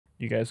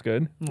You guys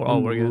good? Oh,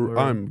 we're good.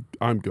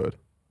 I'm good.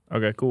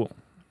 Okay, cool.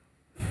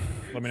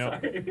 Let me know.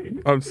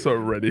 I'm so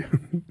ready.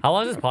 How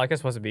long is this podcast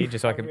supposed to be,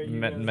 just so I can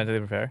mentally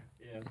prepare?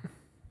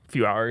 A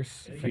few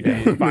hours, a few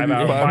days, 5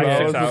 hours, 6 5 hours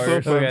or so.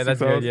 hours. Five, Okay, 6 that's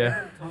good. hours.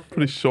 Yeah.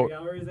 Pretty short. 3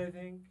 hours, I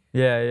think.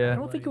 Yeah, I yeah.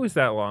 don't think it was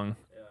that long.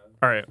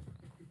 All right,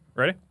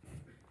 ready?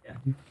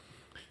 Yeah.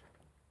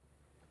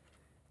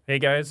 Hey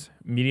guys,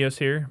 Meteos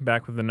here,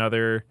 back with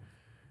another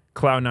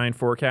Cloud9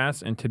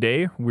 Forecast, and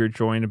today we're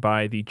joined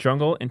by the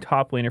jungle and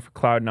top laner for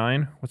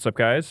Cloud9. What's up,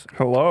 guys?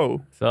 Hello.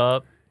 What's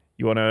up?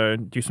 You want to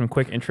do some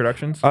quick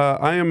introductions?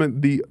 I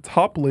am the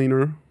top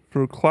laner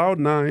for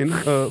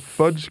Cloud9,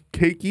 Fudge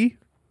Cakey.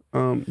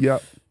 Yeah.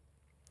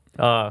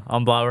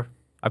 I'm Blaber.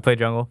 I play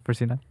jungle for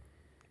C9.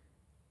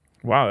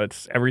 Wow,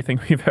 that's everything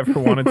we've ever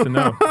wanted to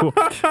know. Cool.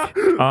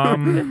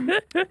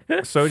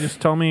 So just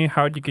tell me,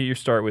 how did you get your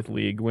start with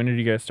League? When did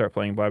you guys start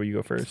playing? Blaber, you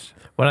go first.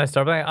 When I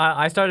started playing,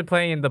 I started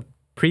playing in the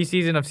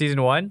preseason of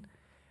season 1,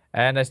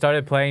 and I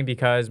started playing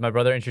because my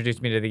brother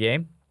introduced me to the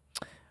game.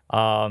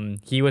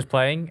 He was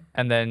playing,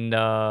 and then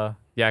I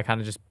kind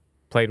of just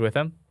played with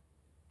him.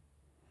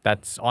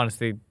 That's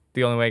honestly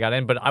the only way I got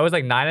in. But I was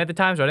like 9 at the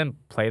time, so I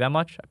didn't play that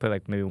much. I played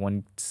like maybe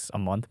once a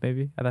month,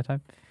 maybe at that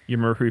time. You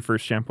remember who your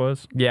first champ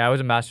was? Yeah, I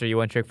was a Master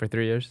U1 trick for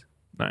 3 years.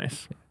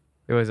 Nice.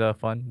 It was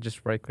fun.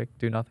 Just right click,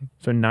 do nothing.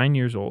 So 9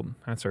 years old.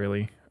 That's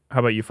early. How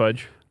about you,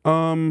 Fudge?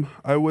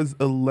 I was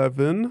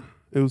 11.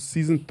 It was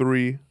season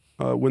 3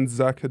 when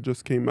Zach had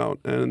just came out,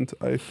 and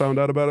I found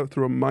out about it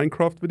through a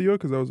Minecraft video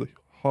because I was a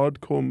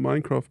hardcore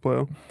Minecraft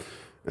player,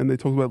 and they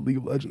talked about League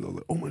of Legends. I was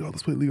like, oh my god,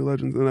 let's play League of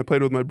Legends. And I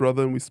played with my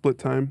brother, and we split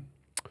time.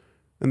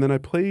 And then I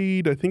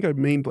played, I think I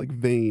mained like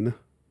Vayne,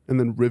 and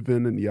then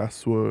Riven, and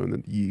Yasuo, and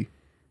then Yi.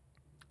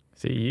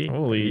 See,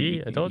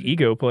 Holy I told you.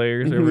 ego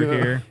players over Yeah.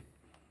 here.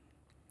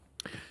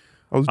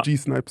 I was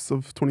G-Snipes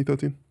of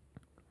 2013.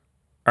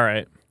 All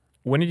right.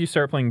 When did you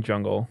start playing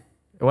jungle?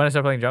 When I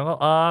started playing jungle,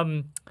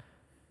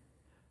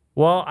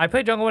 well, I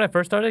played jungle when I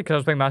first started because I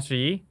was playing Master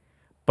Yi,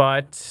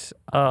 but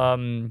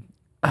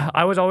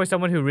I was always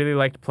someone who really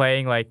liked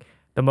playing like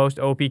the most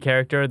OP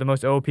character, the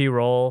most OP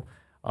role,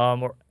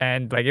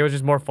 and like it was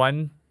just more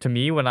fun to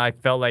me when I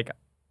felt like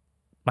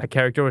my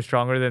character was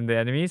stronger than the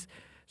enemies.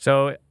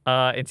 So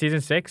in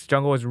season 6,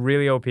 jungle was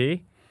really OP,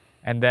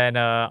 and then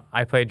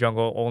I played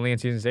jungle only in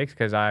season 6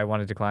 because I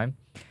wanted to climb,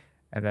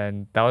 and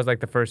then that was like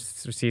the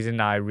first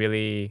season I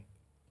really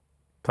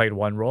played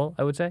one role,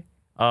 I would say.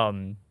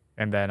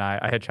 And then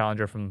I hit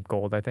Challenger from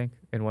Gold, I think,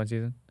 in one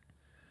season.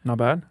 Not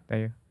bad.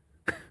 Thank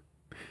you.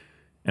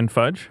 And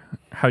Fudge,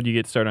 how'd you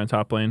get started on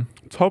top lane?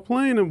 Top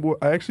lane,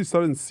 I actually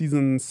started in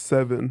season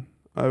 7.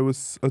 I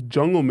was a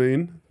jungle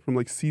main from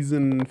like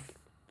season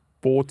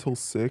 4 till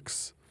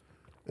 6.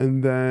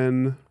 And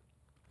then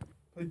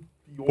played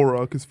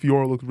Fiora, because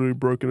Fiora looked really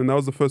broken. And that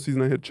was the first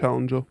season I hit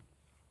Challenger.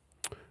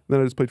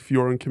 Then I just played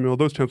Fiora and Camille.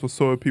 Those champs were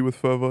so OP with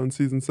Fervor in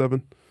season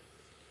 7.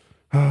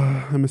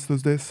 I miss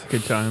those days.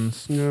 Good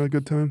times. Yeah,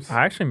 good times.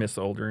 I actually miss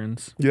the old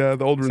runes. Yeah,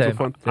 the old runes Same.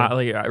 are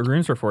fun.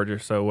 Runes were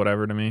forgers, so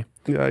whatever to me.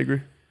 Yeah, I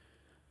agree.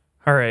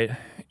 All right.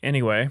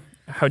 Anyway,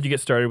 how'd you get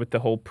started with the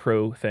whole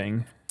pro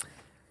thing?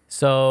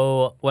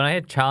 So when I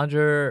hit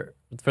Challenger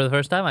for the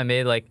first time, I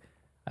made like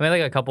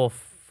a couple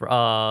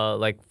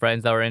like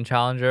friends that were in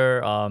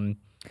Challenger,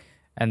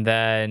 and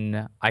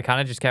then I kind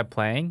of just kept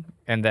playing.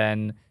 And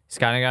then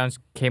Scouting Grounds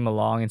came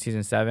along in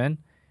season 7,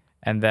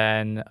 and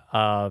then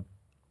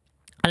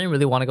I didn't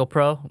really want to go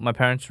pro. My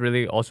parents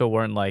really also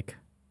weren't like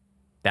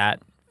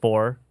that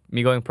for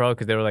me going pro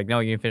because they were like, no,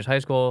 you can finish high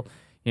school.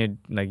 You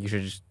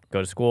should just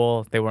go to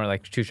school. They weren't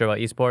like too sure about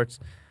esports.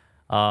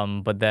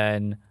 But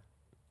then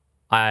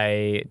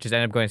I just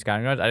ended up going to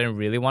Scouting Grounds. I didn't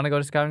really want to go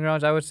to Scouting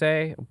Grounds, I would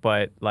say,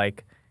 but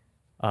like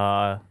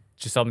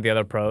just some of the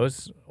other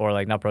pros, or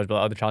like not pros, but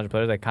other challenger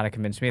players, like kind of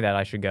convinced me that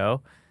I should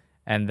go.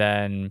 And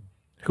then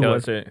Who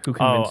was it? Who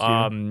convinced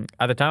you?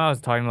 At the time I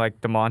was talking to like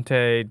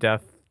DeMonte,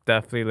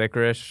 Definitely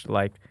Licorice,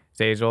 like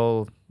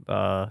Zazel,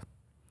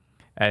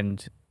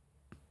 and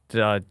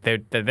they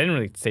didn't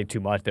really say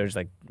too much. They were just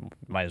like,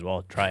 might as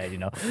well try it, you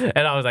know.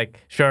 And I was like,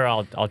 sure,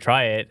 I'll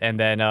try it. And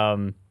then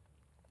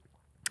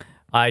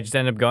I just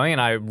ended up going, and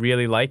I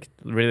really liked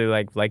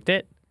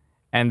it.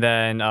 And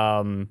then I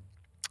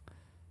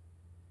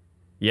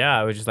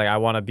was just like, I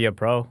want to be a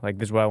pro. Like,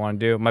 this is what I want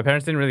to do. My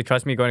parents didn't really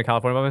trust me going to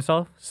California by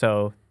myself,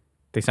 so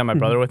they sent my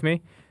brother with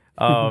me.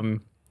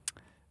 And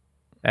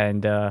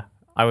I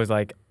was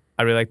like,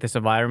 I really like this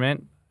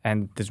environment,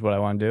 and this is what I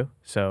want to do.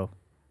 So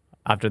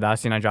after that,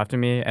 C9 drafted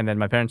me, and then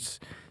my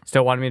parents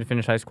still wanted me to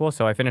finish high school.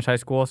 So I finished high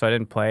school, so I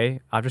didn't play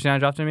after C9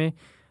 drafted me.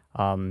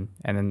 And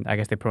then I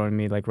guess they promoted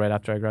me like right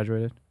after I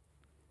graduated.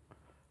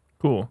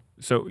 Cool.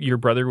 So your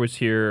brother was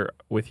here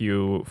with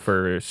you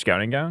for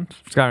Scouting Grounds?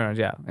 Scouting Grounds,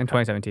 yeah, in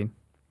 2017.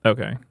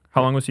 Okay.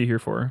 How long was he here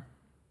for?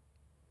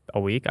 A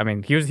week. I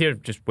mean, he was here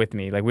just with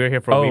me. Like, we were here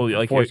for a week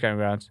before Scouting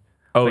Grounds.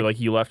 Oh, like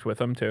you left with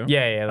him too?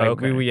 Yeah. Like,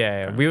 okay.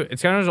 Scouting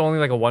Grounds was only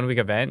like a 1-week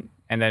event,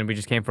 and then we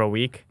just came for a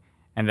week,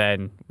 and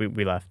then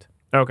we left.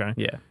 Okay.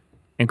 Yeah.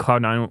 And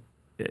Cloud9,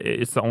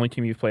 it's the only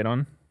team you've played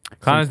on?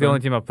 Cloud9 is the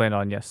only team I've played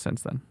on, yes,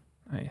 since then.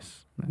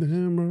 Nice.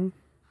 Damn, bro.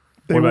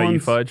 What about you,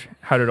 Fudge?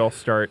 How did it all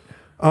start?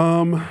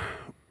 I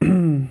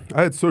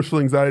had social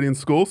anxiety in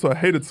school, so I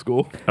hated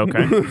school.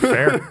 Okay,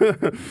 fair.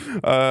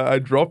 I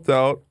dropped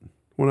out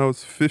when I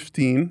was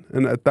 15,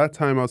 and at that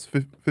time I was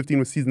 15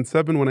 with season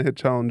 7 when I hit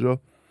Challenger,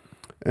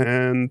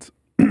 and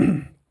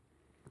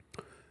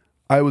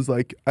I was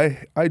like,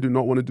 I do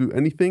not want to do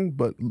anything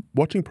but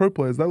watching pro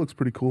players. That looks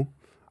pretty cool.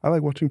 I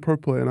like watching pro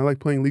play, and I like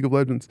playing League of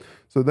Legends.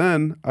 So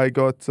then I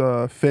got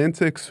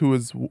Fantix, who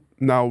is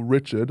now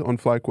Richard on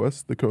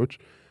FlyQuest, the coach,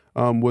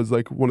 was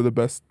like one of the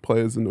best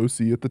players in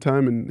OC at the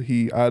time, and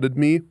he added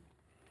me.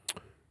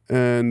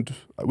 And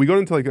we got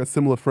into like a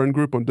similar friend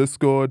group on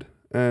Discord,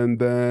 and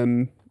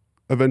then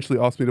eventually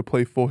asked me to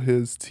play for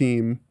his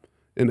team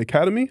in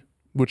Academy,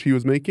 which he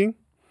was making.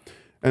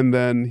 And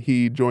then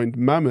he joined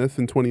Mammoth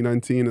in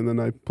 2019, and then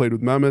I played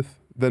with Mammoth,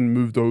 then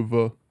moved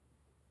over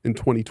in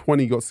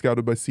 2020, got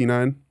scouted by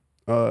C9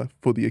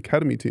 for the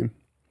Academy team,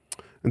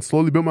 and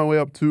slowly built my way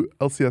up to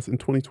LCS in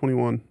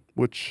 2021,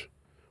 which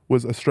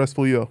was a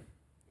stressful year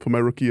for my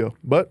rookie year.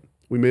 But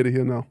we made it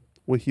here now.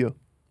 We're here.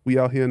 We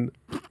out here in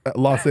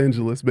Los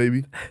Angeles,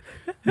 baby.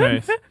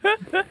 Nice.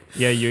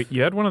 Yeah,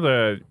 you had one of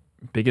the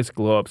biggest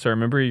glow ups. I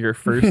remember your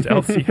first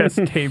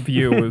LCS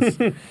debut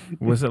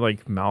was it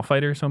like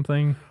Malphite or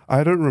something?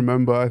 I don't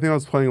remember. I think I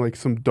was playing like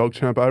some dog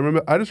champ.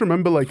 I just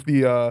remember like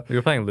the You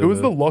were playing Lulu. it was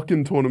the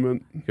lock-in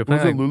tournament. You were playing,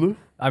 Was it like, Lulu?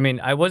 I mean,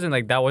 I wasn't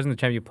like that wasn't the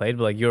champ you played,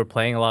 but like you were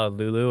playing a lot of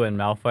Lulu and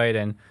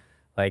Malphite and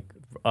like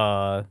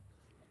I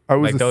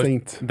was like a those,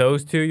 saint.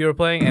 Those two you were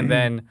playing, and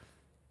then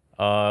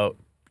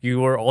you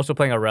were also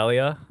playing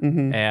Aurelia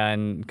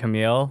and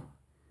Camille,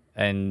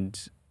 and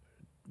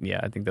yeah,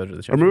 I think those were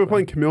the champs. I remember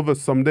playing Camille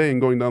vs. Someday and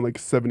going down like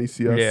 70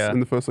 CS in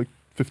the first like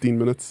 15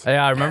 minutes.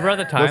 Yeah, I remember at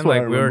the time what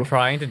I like we were remember.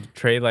 trying to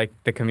trade like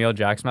the Camille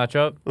Jax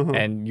matchup,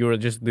 and you were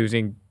just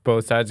losing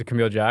both sides of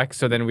Camille Jax.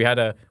 So then we had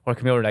or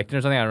Camille Renekton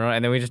or something, I don't know,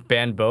 and then we just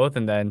banned both,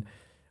 and then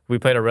we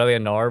played Aurelia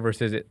Nar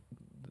versus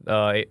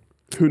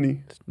Huni.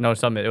 no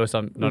Summit. It was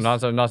some no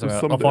not Summit.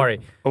 Someday.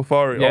 Alfari.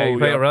 Alfari. Yeah, oh, you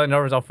played yeah. Aurelia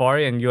Nar versus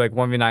Alfari, and you like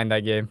 1v9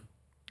 that game.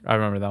 I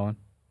remember that one.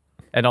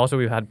 And also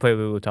we had played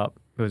Lulu top.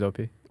 It was OP.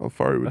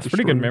 Alfari would That's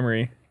pretty good destroy me.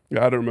 memory.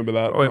 Yeah, I don't remember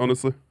that, Wait.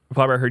 honestly.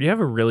 Flabber, I heard you have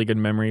a really good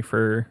memory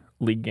for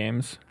league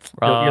games.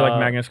 You're like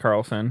Magnus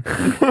Carlsen.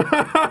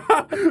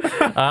 I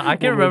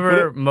can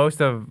remember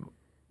most of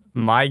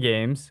my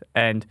games,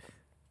 and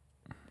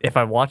if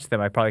I watched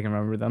them, I probably can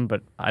remember them.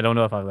 But I don't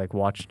know if I've like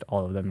watched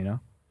all of them, you know.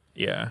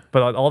 Yeah.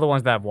 But like, all the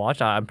ones that I've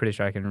watched, I'm pretty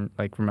sure I can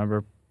like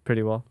remember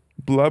pretty well.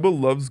 Blaber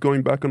loves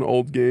going back on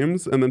old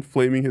games and then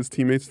flaming his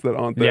teammates that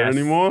aren't there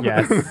anymore.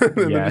 Yes. and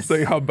then Yes. just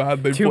saying how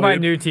bad they To played. my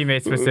new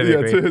teammates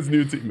specifically. Yeah, to his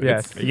new teammates.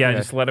 Yes. Yeah, Yes.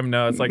 just let him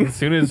know. It's like as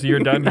soon as you're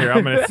done here,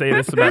 I'm gonna say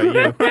this about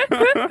you.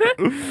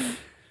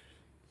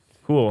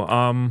 Cool.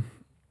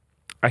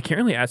 I can't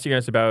really ask you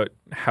guys about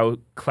how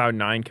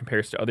Cloud9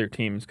 compares to other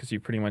teams because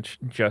you've pretty much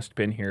just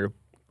been here.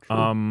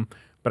 But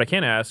I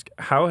can ask,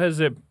 how has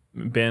it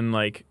been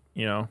like,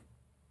 you know,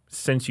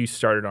 since you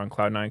started on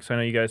Cloud9? Because I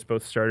know you guys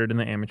both started in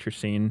the amateur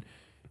scene,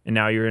 and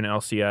now you're in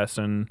LCS.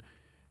 And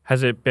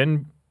has it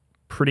been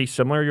pretty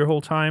similar your whole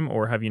time,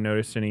 or have you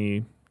noticed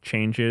any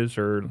changes,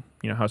 or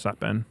you know, how's that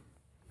been?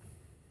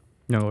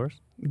 No worries.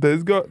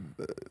 There's got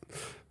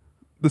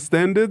the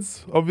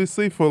standards,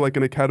 obviously, for like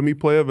an academy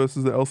player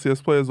versus an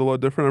LCS player is a lot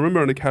different. I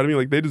remember in academy,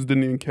 like they just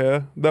didn't even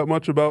care that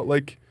much about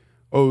like,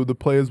 oh, the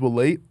players were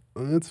late.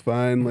 It's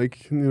fine,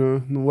 like,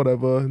 you know,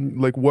 whatever.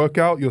 Like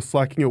workout, you're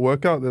slacking your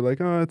workout. They're like,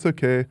 oh, it's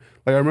okay.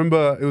 Like I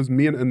remember it was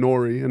me and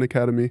Inori in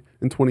academy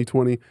in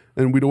 2020,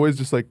 and we'd always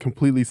just like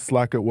completely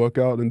slack at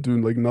workout and do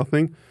like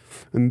nothing,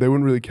 and they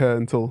wouldn't really care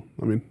until,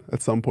 I mean,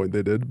 at some point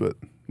they did, but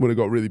when it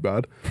got really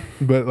bad.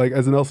 But like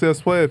as an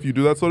LCS player, if you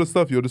do that sort of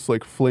stuff, you're just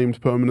like flamed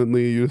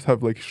permanently. You just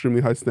have like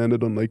extremely high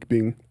standard on like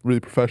being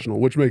really professional,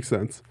 which makes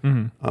sense.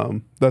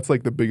 That's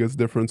like the biggest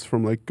difference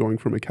from like going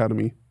from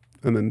academy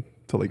and then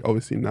to like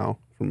obviously now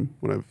from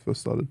when I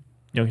first started.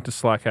 You don't get to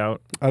slack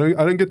out. I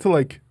don't get to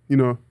like, you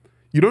know,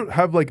 you don't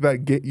have like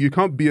that you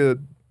can't be a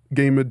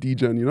gamer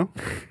degen, you know?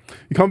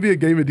 You can't be a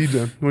gamer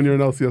degen when you're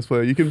an LCS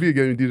player. You can be a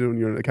gamer degen when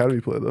you're an academy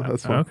player though.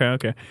 That's fine.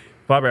 Okay.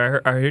 Bobby,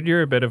 I heard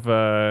you're a bit of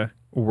a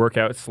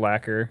workout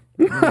slacker.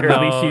 Or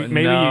at least you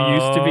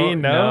used to be.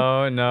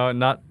 No,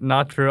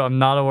 not true. I'm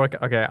not a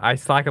workout. Okay, I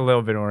slack a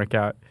little bit in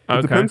workout.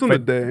 It depends on the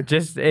day. It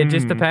just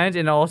depends,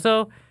 and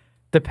also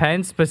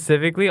depends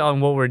specifically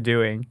on what we're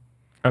doing.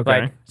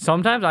 Okay. Like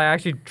sometimes I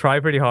actually try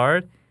pretty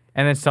hard,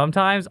 and then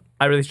sometimes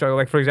I really struggle.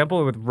 Like for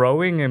example, with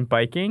rowing and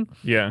biking.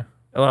 Yeah.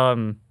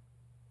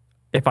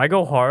 If I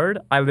go hard,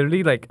 I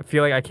literally like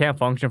feel like I can't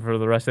function for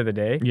the rest of the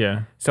day.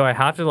 Yeah. So I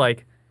have to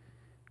like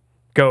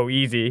go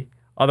easy.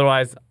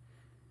 Otherwise,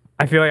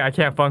 I feel like I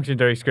can't function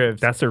during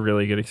scripts. That's a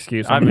really good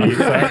excuse. I'm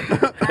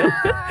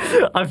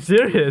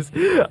serious.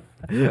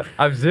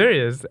 I'm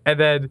serious. And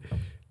then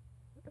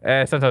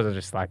sometimes I'm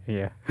just slacking.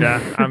 Yeah.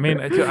 Yeah. I mean,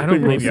 I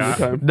don't believe you. Most of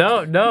the time.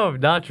 No,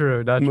 not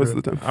true. Not Most true.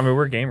 of the time. I mean,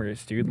 we're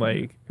gamers, dude.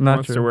 Like, Not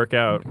wants to true. work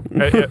out.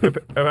 I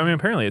mean,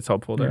 apparently it's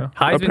helpful though.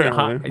 Hyde's been,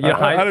 Apparently. yeah,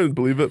 I Hyde, didn't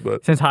believe it,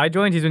 but since Hyde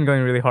joined, he's been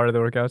going really hard at the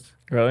workouts.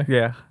 Really?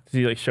 Yeah. Is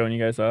he like showing you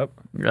guys up?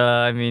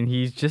 I mean,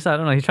 he's just, I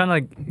don't know. He's trying to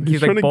like,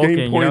 He's like trying to bulking,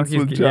 gain points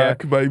with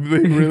Jack by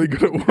being really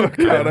good at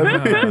workout.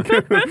 I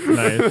think.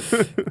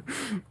 Nice.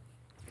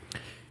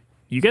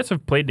 You guys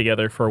have played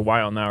together for a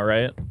while now,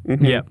 right?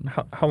 Mhm. Yeah.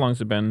 How long has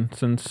it been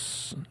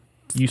since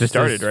you This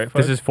started, is, right?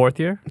 This Fudge? is 4th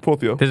year?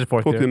 Fourth year. This is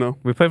fourth year. now.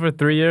 We played for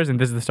 3 years, and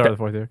this is the start of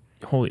the 4th year.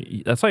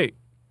 Holy, that's like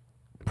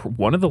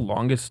one of the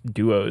longest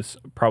duos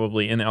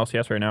probably in the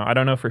LCS right now. I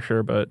don't know for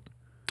sure, but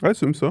I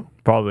assume so.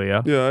 Probably,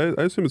 yeah. Yeah,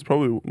 I assume it's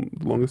probably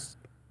the longest.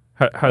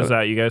 how's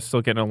that? You guys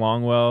still getting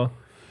along well?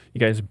 You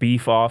guys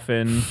beef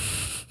often?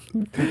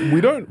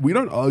 We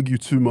don't argue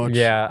too much.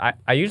 Yeah,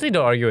 I usually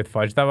don't argue with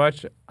Fudge that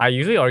much. I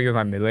usually argue with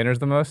my mid laners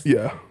the most.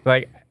 Yeah.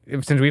 Like,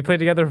 since we played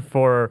together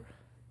for,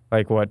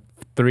 like, what,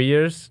 3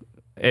 years,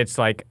 it's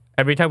like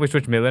every time we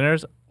switch mid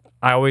laners,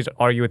 I always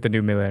argue with the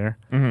new mid laner.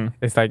 Mm-hmm.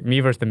 It's like me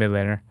versus the mid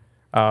laner.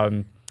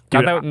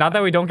 Dude, Not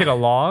that we don't get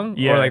along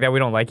Yeah. or like that we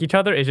don't like each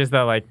other. It's just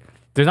that like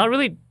there's not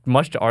really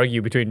much to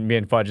argue between me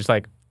and Fudge. It's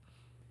like,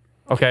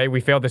 okay,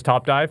 we failed this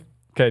top dive.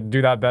 Okay,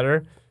 do that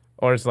better.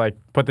 Or it's like,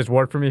 put this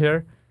ward for me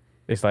here.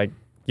 It's like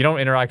you don't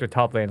interact with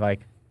top lane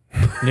like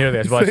nearly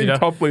as He's much. saying You know?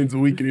 top lane's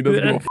weak and he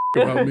doesn't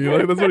give a about me.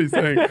 Like, that's what he's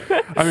saying.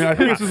 I mean, I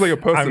think it's just like a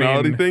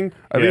personality thing.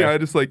 I think I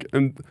just like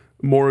am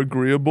more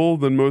agreeable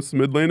than most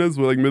mid laners.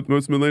 Where like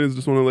most mid laners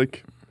just want to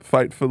like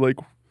fight for like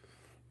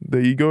the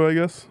ego, I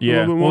guess. a Yeah.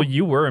 little bit more. Well,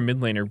 you were a mid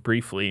laner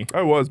briefly.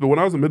 I was, but when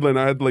I was a mid lane,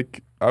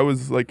 I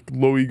was like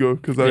low ego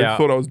because I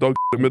thought I was dog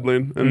at mid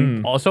lane.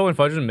 And Also, when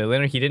Fudge was mid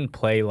laner, he didn't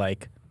play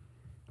like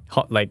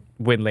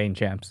win lane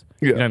champs.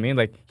 Yeah. You know what I mean?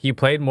 Like he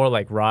played more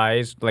like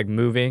Rise, like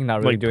moving,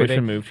 not really Like doing push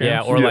and anything. move Yeah,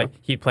 champs? or Yeah. like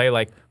he'd play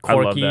like I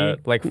love Corky, that.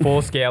 like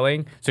full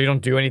scaling, so you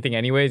don't do anything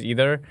anyways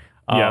either.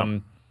 Yeah.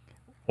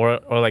 Or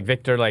like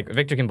Victor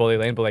can bully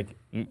lane, but like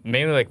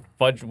mainly like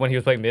Fudge when he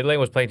was playing mid lane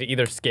was playing to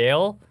either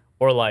scale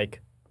or like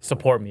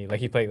support me.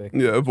 Like he played like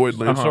yeah, avoid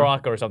lane.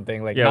 Soraka or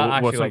something. Like Yeah, not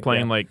actually wasn't like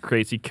playing like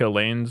crazy kill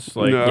lanes.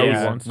 Like No, I was-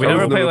 yeah. once. We I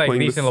never was play never like playing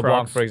Lee the Sin LeBlanc,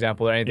 Frogs. for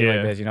example, or anything Yeah.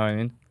 like this. You know what I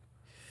mean?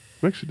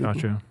 We actually did.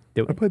 Gotcha.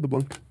 I played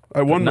LeBlanc.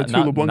 I won my two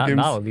LeBlanc games.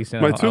 Not Lee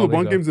Sin, My I two don't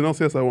LeBlanc think so.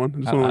 games in LCS I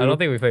won. I don't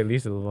think we played Lee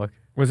Sin LeBlanc.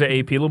 Was it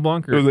AP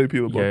LeBlanc? Or? It was AP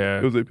LeBlanc. Yeah.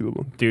 It was AP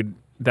LeBlanc. Dude,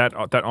 that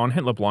on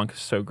hit LeBlanc is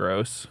so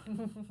gross.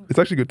 It's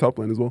actually good top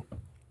lane as well.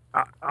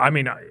 I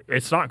mean,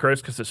 it's not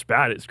gross because it's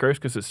bad. It's gross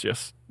because it's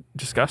just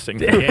disgusting.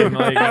 The game,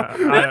 like,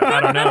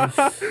 I don't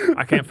know.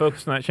 I can't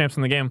focus on that champs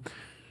in the game.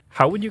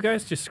 How would you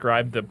guys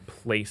describe the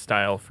play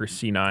style for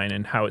C9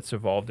 and how it's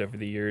evolved over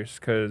the years?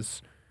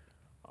 Because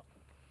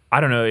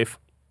I don't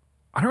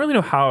really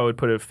know how I would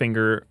put a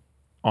finger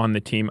on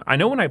the team. I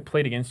know when I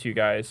played against you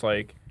guys,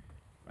 like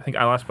I think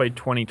I last played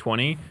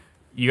 2020.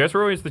 You guys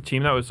were always the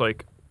team that was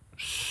like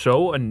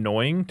so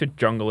annoying to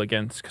jungle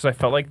against because I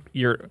felt like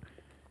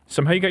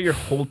somehow you got your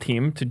whole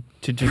team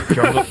to just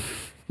jungle.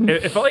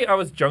 It felt like I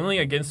was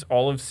jungling against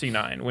all of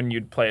C9 when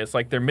you'd play. It's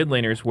like their mid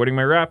laner's warding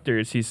my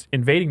raptors. He's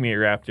invading me at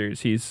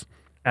raptors. He's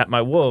at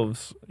my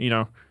wolves. You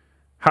know,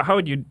 how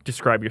would you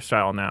describe your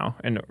style now,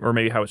 or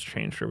maybe how it's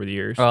changed over the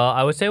years?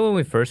 I would say when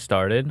we first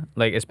started,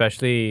 like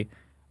especially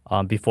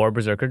before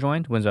Berserker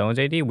joined, when Zven was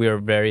AD, we were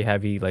very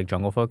heavy like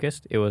jungle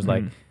focused. It was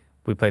like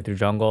we played through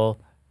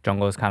jungle.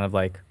 Jungle is kind of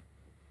like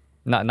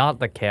not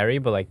the carry,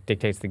 but like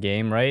dictates the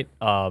game, right?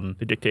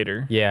 The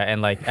dictator. Yeah,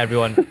 and like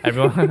everyone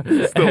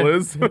Still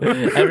is.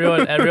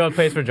 everyone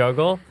plays for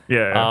jungle.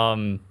 Yeah.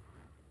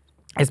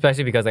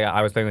 Especially because like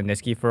I was playing with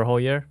Niski for a whole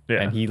year,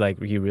 Yeah. and he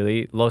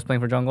really loves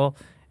playing for jungle,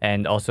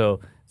 and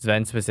also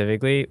Zven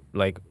specifically,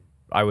 like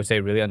I would say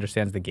really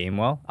understands the game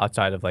well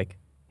outside of like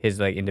his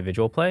like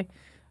individual play.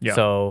 Yeah.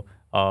 So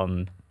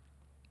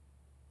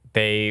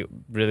they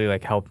really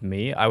like helped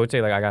me. I would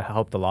say like I got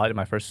helped a lot in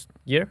my first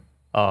year.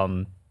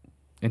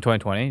 In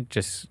 2020,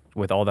 just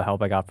with all the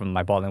help I got from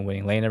my bot lane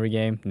winning lane every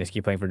game,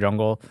 Niski playing for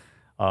jungle.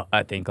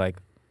 I think like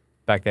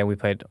back then we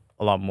played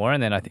a lot more,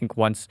 and then I think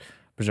once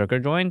Berserker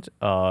joined,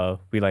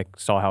 we like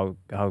saw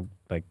how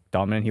like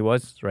dominant he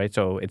was, right?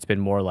 So it's been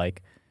more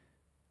like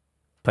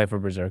play for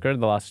Berserker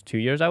the last 2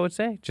 years, I would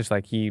say. Just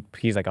like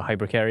he's like a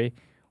hyper carry.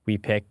 We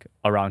pick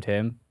around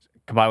him,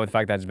 combined with the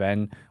fact that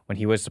Zven, when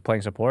he was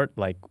playing support,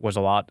 like was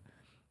a lot.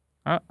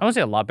 I wouldn't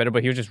say a lot better,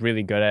 but he was just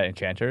really good at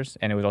enchanters,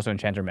 and it was also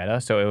enchanter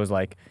meta, so it was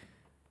like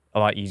a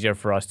lot easier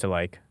for us to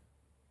like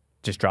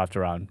just draft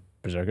around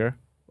Berserker,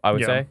 I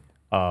would say.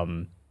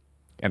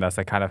 And that's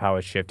like kind of how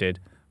it shifted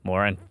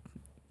more, and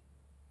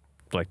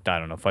like I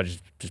don't know, Fudge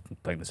is just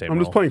playing the same I'm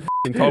role. just playing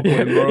f***ing top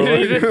lane, bro.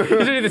 He's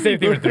doing the same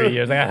thing for 3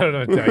 years. Like I don't know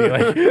what to tell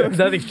you. Like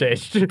nothing's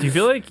changed. Do you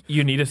feel like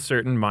you need a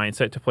certain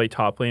mindset to play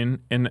top lane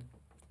in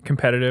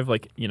competitive,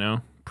 like, you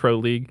know, pro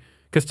league?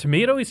 Because to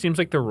me, it always seems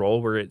like the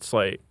role where it's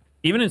like,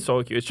 even in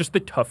solo queue, it's just the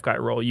tough guy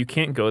role. You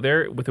can't go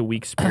there with a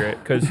weak spirit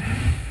because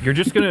you're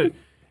just going to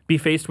be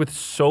faced with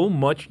so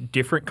much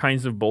different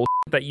kinds of bullshit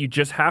that you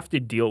just have to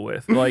deal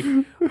with. Like,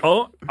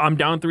 oh, I'm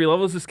down 3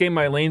 levels this game.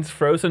 My lane's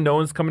frozen. No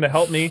one's coming to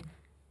help me.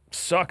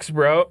 Sucks,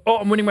 bro. Oh,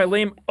 I'm winning my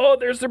lane. Oh,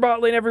 there's their bot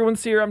lane.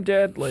 Everyone's here. I'm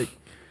dead. Like,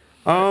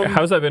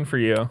 how's that been for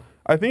you?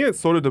 I think it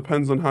sort of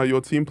depends on how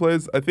your team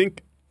plays. I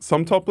think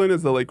some top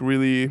laners are like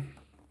really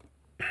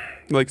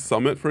like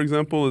Summit, for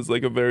example, is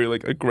like a very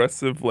like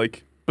aggressive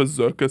like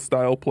berserker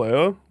style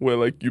player where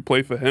like you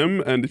play for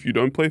him, and if you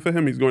don't play for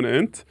him, he's going to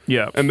int.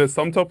 Yeah. And there's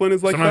some top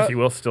laners like Sometimes that. he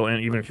will still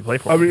int even if you play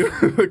for I him.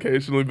 mean,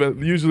 occasionally, but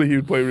usually he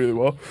would play really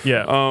well.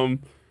 Yeah.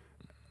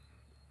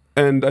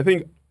 And I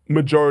think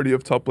majority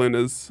of top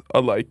laners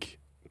are like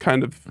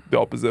kind of the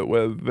opposite,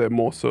 where they're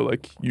more so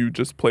like you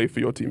just play for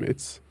your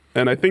teammates.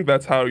 And I think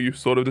that's how you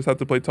sort of just have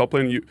to play top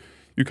lane.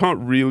 You can't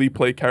really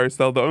play carry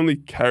style. The only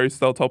carry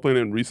style top lane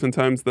in recent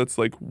times that's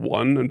like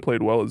won and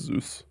played well is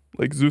Zeus.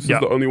 Like Zeus is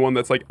the only one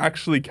that's like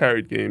actually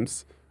carried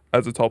games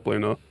as a top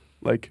laner.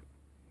 Like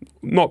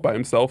not by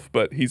himself,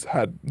 but he's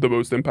had the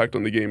most impact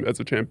on the game as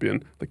a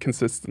champion, like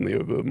consistently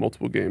over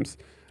multiple games.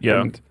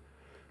 Yeah. And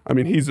I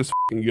mean, he's just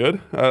f***ing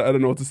good. I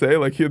don't know what to say.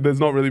 Like,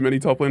 there's not really many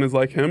top laners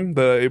like him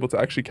that are able to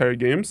actually carry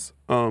games.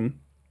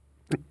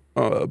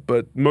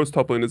 But most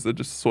top laners are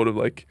just sort of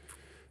like,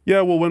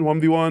 yeah, we'll win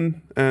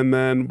 1v1, and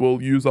then we'll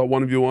use our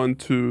 1v1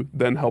 to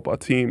then help our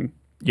team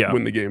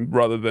win the game,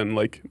 rather than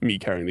like me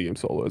carrying the game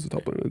solo as a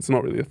top laner. It's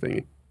not really a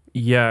thing.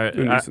 Yeah.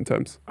 In recent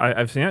times.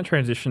 I've seen that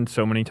transition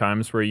so many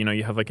times where,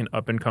 you have like an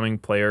up-and-coming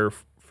player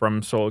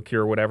from solo queue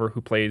or whatever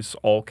who plays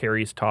all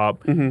carries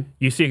top. Mm-hmm.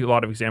 You see a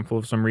lot of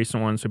examples of some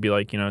recent ones would be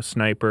like,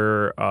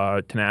 Sniper,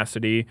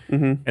 Tenacity,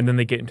 and then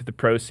they get into the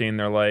pro scene,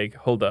 they're like,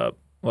 hold up,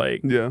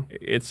 like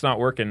it's not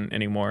working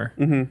anymore.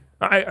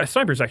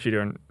 Sniper's actually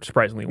doing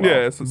surprisingly well.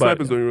 Yeah,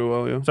 Sniper's doing really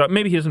well, yeah. So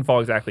maybe he doesn't fall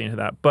exactly into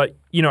that, but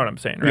you know what I'm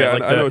saying, right? Yeah,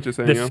 like I know what you're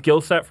saying, The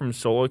skill set from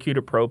solo queue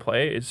to pro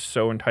play is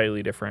so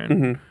entirely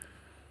different.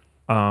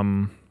 I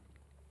don't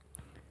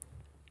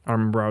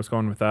remember where I was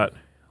going with that.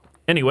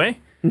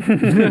 Anyway,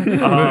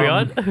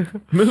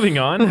 moving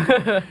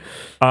on.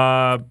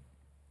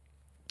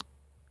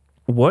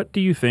 What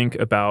do you think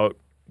about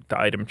the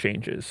item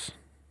changes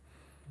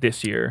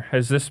this year?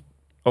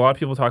 A lot of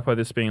people talk about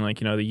this being like,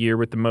 the year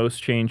with the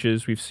most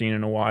changes we've seen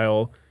in a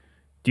while.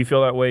 Do you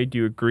feel that way? Do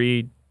you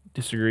agree,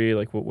 disagree?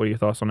 Like, what are your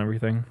thoughts on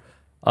everything?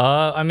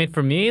 I mean,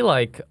 for me,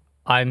 like,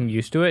 I'm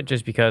used to it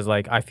just because,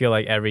 like, I feel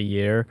like every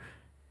year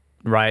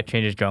Riot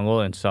changes jungle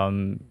in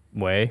some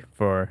way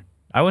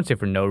I wouldn't say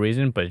for no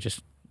reason, but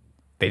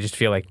they just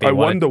feel like I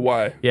wonder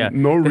why. Yeah.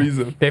 No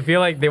reason. They feel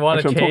like they want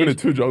to change. I'm talking to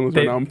two junglers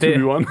right now. I'm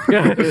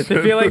 2v1.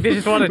 They feel like they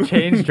just want to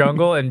change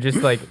jungle and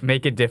just like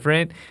make it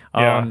different.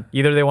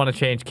 Either they want to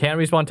change can't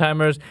respawn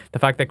timers, the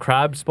fact that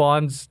crab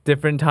spawns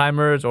different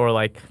timers, or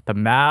like the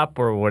map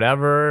or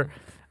whatever.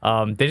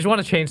 They just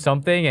want to change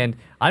something, and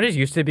I'm just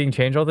used to it being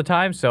changed all the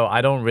time, so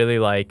I don't really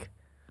like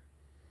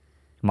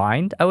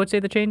mind, I would say,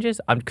 the changes.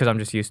 Because I'm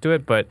just used to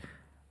it, but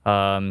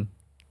I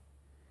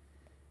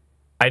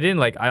didn't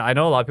like. I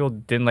know a lot of people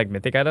didn't like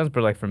mythic items,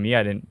 but like for me,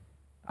 I didn't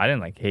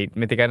like hate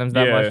mythic items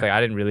that much. Like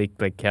I didn't really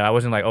like care. I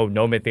wasn't like, oh,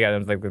 no mythic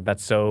items. Like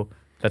that's so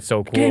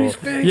cool. Game is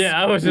fixed.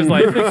 Yeah, I was just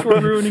like,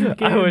 ruining the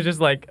game. I was just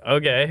like,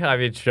 okay. I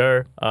mean,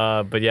 sure.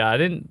 But yeah, I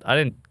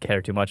didn't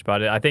care too much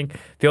about it. I think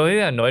the only thing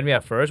that annoyed me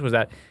at first was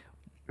that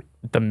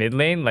the mid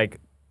lane, like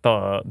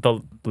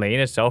the lane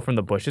itself from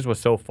the bushes, was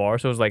so far,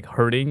 so it was like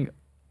hurting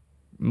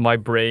my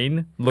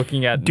brain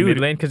looking at mid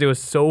lane because it was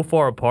so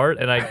far apart,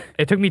 and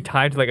it took me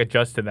time to like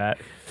adjust to that.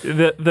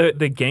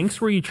 The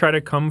ganks where you try to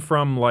come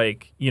from,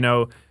 like,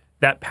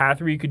 that path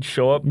where you could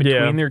show up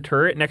between their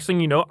turret. Next thing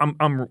you know,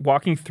 I'm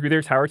walking through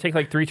their tower, take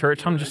like 3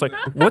 turrets. I'm just like,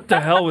 what the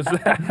hell was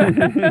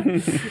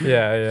that?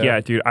 Yeah,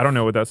 dude. I don't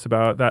know what that's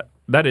about.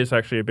 That is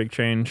actually a big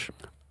change.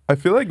 I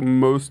feel like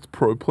most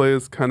pro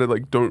players kind of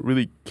like don't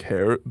really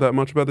care that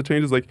much about the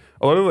changes. Like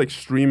a lot of like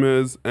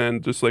streamers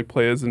and just like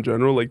players in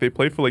general, like they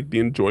play for like the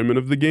enjoyment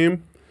of the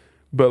game.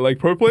 But like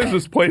pro players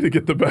just play to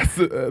get the best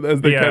as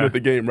they can at the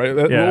game, right?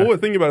 All we're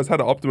thinking about is how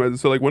to optimize it.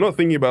 So like we're not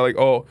thinking about like,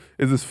 oh,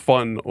 is this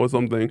fun or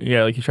something?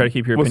 Yeah, like you try to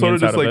keep your opinions sort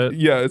of just out of like, it.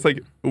 Yeah, it's like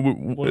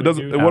what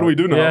do we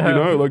do now?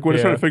 Yeah. Like we're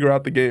just trying to figure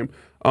out the game.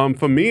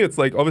 For me, it's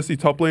like obviously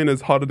top lane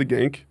is harder to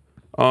gank,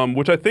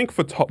 which I think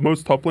for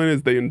most top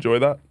laners they enjoy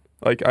that.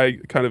 Like I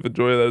kind of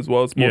enjoy that as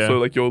well. It's more so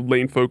like your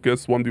lane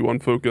focused,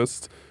 1v1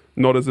 focused,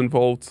 not as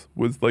involved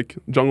with like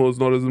jungle is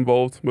not as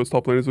involved. Most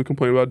top laners would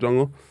complain about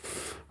jungle.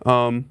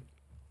 I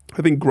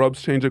think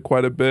grubs change it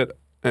quite a bit,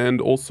 and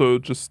also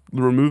just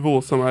the removal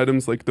of some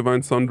items like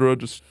Divine Sundra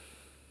just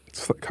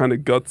kind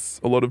of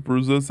guts a lot of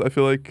bruises. I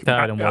feel like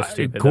that item was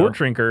stupid. Gore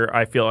Drinker,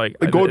 I feel like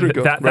Gore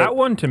Drinker, that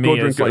one to me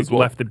is like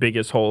left the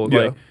biggest hole. Yeah.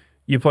 Like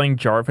you playing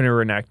Jarvan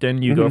or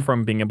Renekton, you go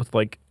from being able to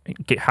like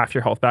get half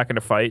your health back in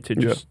a fight to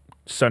just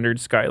Sundered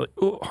Sky, like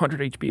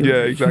 100 HP.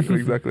 Yeah,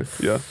 exactly.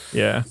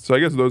 Yeah. So I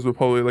guess those were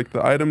probably like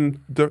the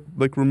item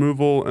like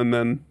removal, and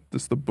then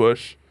just the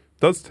bush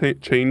does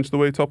change the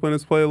way top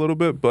laners play a little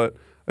bit, but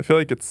I feel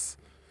like it's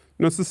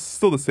it's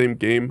still the same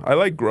game. I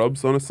like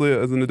grubs honestly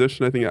as an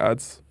addition. I think it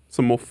adds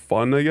some more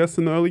fun, I guess,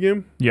 in the early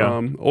game.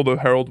 Yeah. Although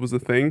Herald was a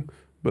thing,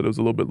 but it was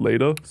a little bit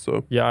later.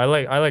 So yeah, I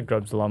like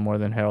grubs a lot more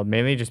than Herald,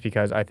 mainly just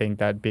because I think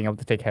that being able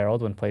to take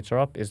Herald when plates are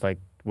up is like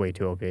way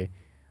too OP.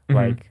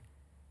 Like,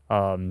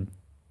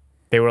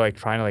 they were like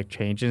trying to like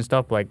change and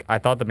stuff. Like I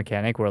thought the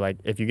mechanic where like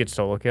if you get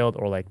solo killed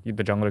or like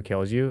the jungler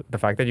kills you, the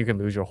fact that you can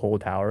lose your whole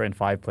tower in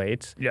 5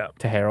 plates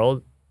to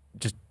Herald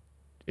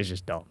is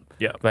just dumb.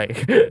 Yeah.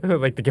 Like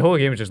like the whole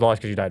game is just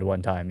lost because you died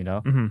one time. You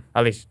know,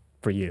 at least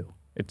for you,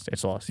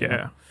 it's lost. You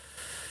know?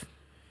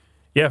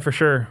 Yeah, for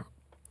sure.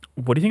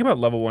 What do you think about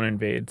level 1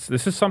 invades?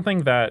 This is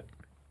something that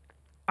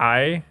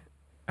I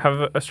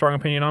have a strong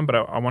opinion on, but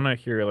I want to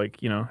hear,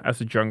 like, you know,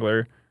 as a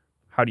jungler,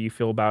 how do you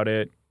feel about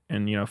it?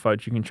 And, you know,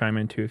 Fudge, you can chime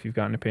in too if you've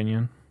got an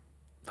opinion.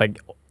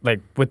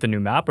 Like with the new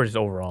map or just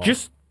overall?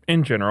 Just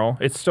in general.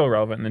 It's still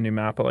relevant in the new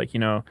map, but, like, you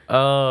know,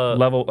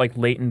 level, like,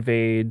 late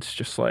invades,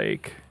 just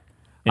like...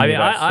 I mean,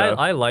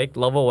 I like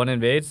level 1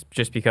 invades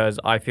just because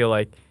I feel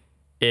like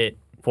it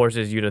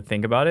forces you to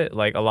think about it.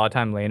 Like, a lot of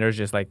time laners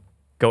just, like,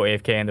 go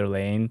AFK in their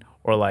lane,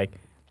 or, like,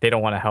 they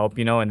don't want to help,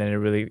 you know, and then it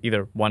really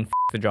either, one,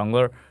 the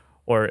jungler,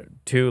 or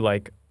two,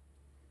 like,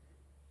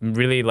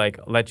 really, like,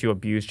 let you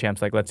abuse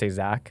champs, like, let's say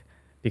Zac,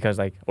 because,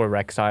 like, or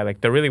Rek'Sai,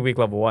 like, they're really weak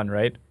level 1,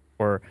 right?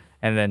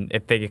 And then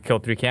if they get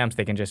killed 3 camps,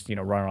 they can just, you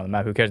know, run around the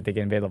map. Who cares if they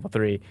get invade level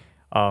 3?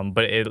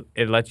 But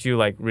it lets you,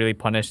 like, really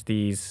punish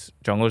these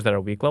junglers that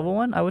are weak level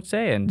 1, I would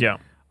say. And yeah.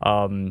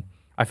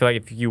 I feel like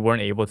if you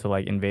weren't able to,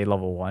 like, invade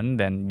level 1,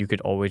 then you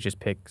could always just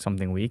pick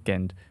something weak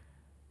and,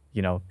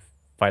 you know,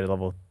 fight at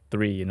level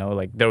 3, you know?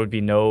 Like, there would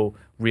be no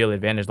real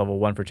advantage level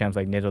 1 for champs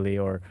like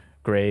Nidalee or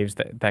Graves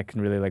that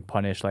can really, like,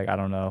 punish, like, I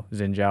don't know,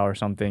 Xin Zhao or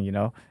something, you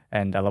know?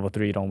 And at level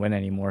 3, you don't win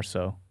anymore.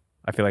 So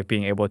I feel like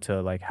being able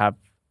to, like, have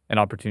an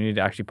opportunity to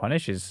actually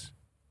punish is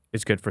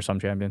good for some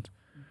champions.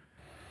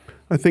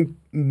 I think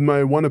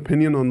my one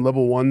opinion on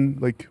level 1,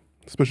 like,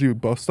 especially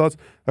with buff stats,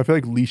 I feel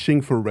like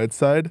leashing for red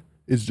side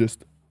is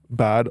just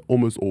bad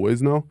almost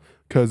always now.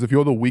 Because if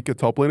you're the weaker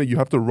top laner, you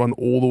have to run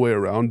all the way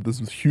around this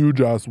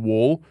huge-ass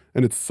wall,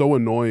 and it's so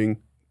annoying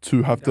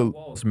to have to...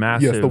 It's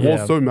massive. Yes, the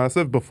wall's so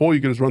massive. Before,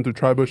 you can just run through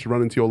Tribush,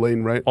 run into your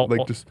lane, right?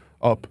 Just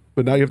up.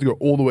 But now you have to go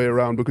all the way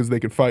around because they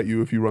can fight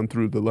you if you run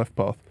through the left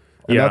path.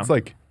 And that's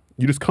like...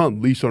 You just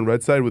can't leash on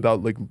red side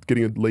without, like,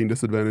 getting a lane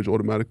disadvantage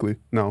automatically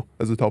now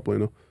as a top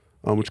laner.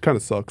 Which kind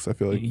of sucks, I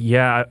feel like.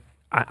 Yeah,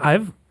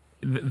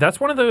 that's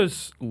one of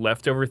those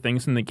leftover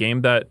things in the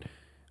game that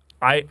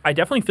I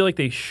definitely feel like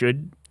they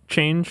should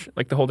change,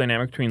 like, the whole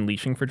dynamic between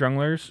leashing for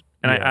junglers.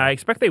 And I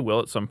expect they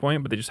will at some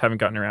point, but they just haven't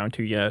gotten around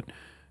to yet.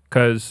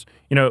 Because,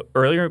 you know,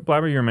 earlier,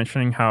 Blaber, you were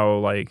mentioning how,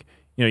 like,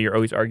 you know, you're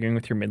always arguing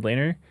with your mid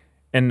laner.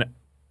 And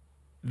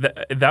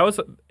that was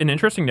an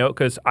interesting note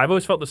because I've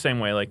always felt the same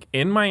way. Like,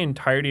 in my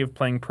entirety of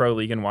playing Pro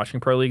League and watching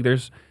Pro League,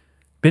 there's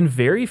been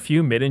very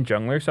few mid and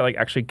junglers that, like,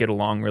 actually get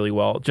along really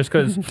well. Just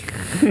because,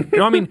 you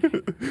know, I mean,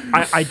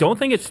 I don't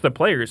think it's the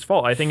player's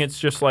fault. I think it's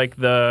just, like,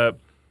 the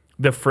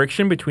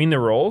friction between the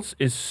roles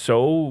is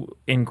so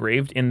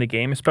engraved in the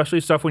game, especially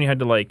stuff when you had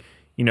to, like,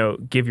 you know,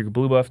 give your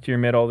blue buff to your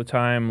mid all the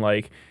time.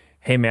 Like,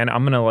 hey, man,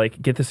 I'm going to, like,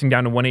 get this thing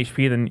down to 1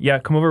 HP. Then, yeah,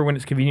 come over when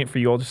it's convenient for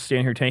you. I'll just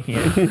stand here tanking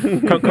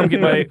it. come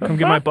get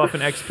my buff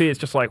and XP. It's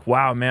just like,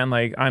 wow, man,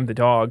 like, I'm the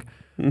dog.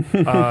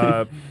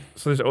 So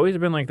there's always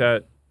been, like,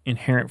 that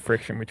inherent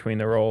friction between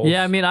the roles.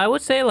 Yeah, I mean, I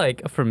would say,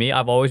 like, for me,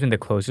 I've always been the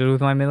closest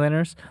with my mid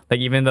laners. Like,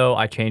 even though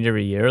I change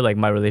every year, like,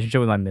 my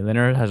relationship with my mid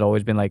laner has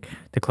always been, like,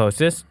 the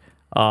closest.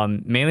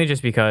 Mainly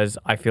just because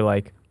I feel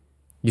like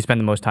you spend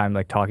the most time,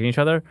 like, talking to each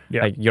other.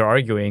 Yeah. Like, you're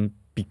arguing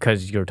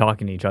because you're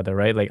talking to each other,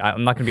 right? Like,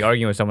 I'm not going to be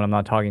arguing with someone I'm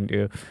not talking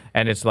to.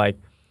 And it's like,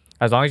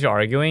 as long as you're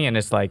arguing and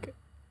it's like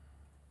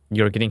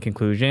you're getting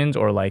conclusions,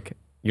 or like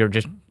you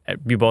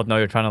both know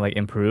you're trying to, like,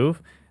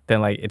 improve,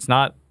 then, like, it's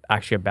not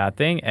actually a bad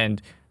thing.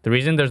 And the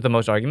reason there's the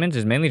most arguments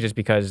is mainly just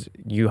because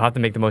you have to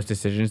make the most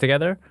decisions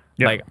together.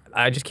 Yeah. Like,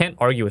 I just can't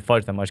argue with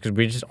Fudge that much because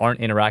we just aren't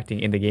interacting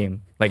in the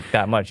game, like,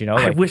 that much, you know?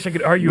 Like, I wish I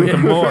could argue with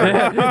him more.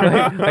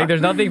 like,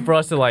 there's nothing for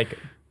us to, like,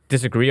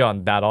 disagree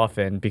on that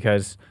often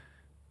because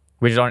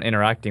we just aren't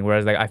interacting.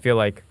 Whereas, like, I feel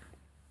like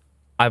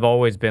I've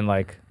always been,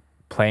 like,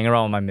 playing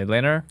around with my mid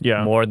laner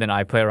more than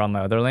I play around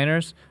my other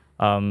laners.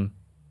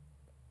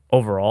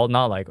 Overall,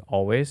 not, like,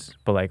 always,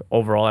 but, like,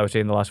 overall, I would say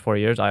in the last 4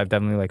 years, I've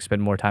definitely, like,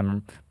 spent more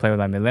time playing with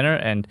my mid laner,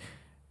 and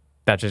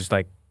that's just,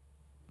 like,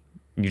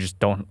 you just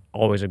don't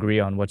always agree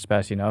on what's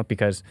best, you know?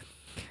 Because,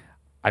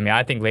 I mean,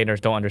 I think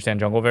laners don't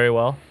understand jungle very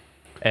well,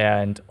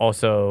 and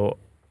also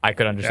I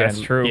could understand...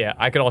 That's true. Yeah,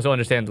 I could also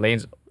understand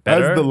lanes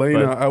better. As the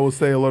laner, I will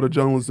say a lot of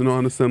junglers do not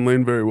understand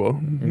lane very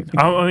well.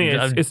 I mean,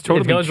 it's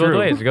totally true.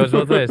 It goes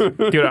both ways.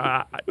 Dude,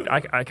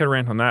 I could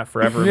rant on that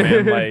forever,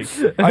 man. Like,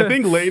 I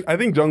think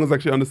junglers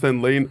actually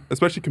understand lane,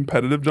 especially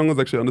competitive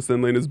junglers actually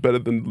understand lane is better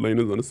than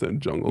laners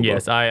understand jungle.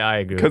 Yes, I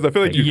agree. Because I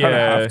feel like you kind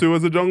of have to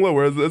as a jungler,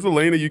 whereas as a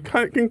laner, you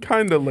can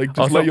kind of, like, just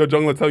also, let your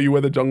jungler tell you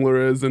where the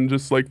jungler is and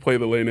just, like, play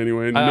the lane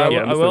anyway. And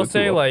I will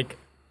say, like,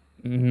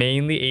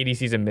 mainly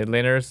ADCs and mid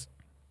laners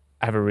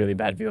have a really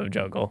bad view of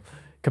jungle.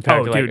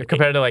 Compared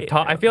to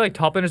top, I feel like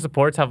top laner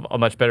supports have a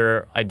much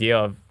better idea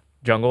of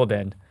jungle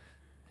than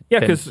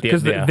because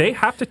they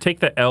have to take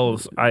the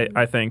L's.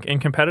 I think in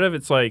competitive,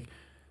 it's like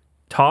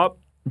top,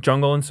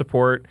 jungle, and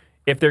support.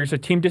 If there's a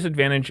team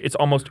disadvantage, it's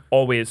almost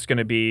always going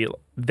to be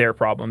their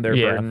problem, their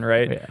burden,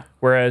 right? Yeah.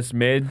 Whereas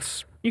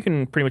mids, you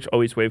can pretty much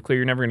always wave clear.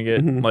 You're never going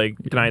to get like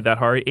denied that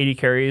hard. 80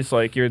 carries,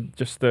 like, you're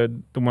just the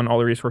one all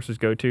the resources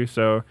go to.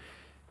 So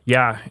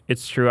yeah,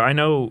 it's true. I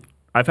know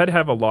I've had to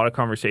have a lot of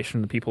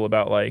conversation with people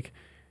about, like,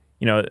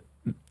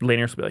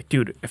 laners will be like,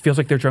 dude, it feels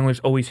like their jungler's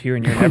always here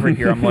and you're never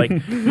here. I'm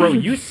like, bro,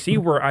 you see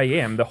where I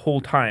am the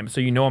whole time,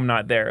 so you know I'm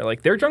not there.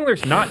 Like, their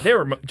jungler's not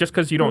there just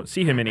because you don't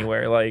see him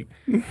anywhere. Like,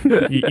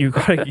 you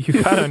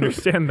gotta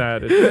understand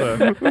that.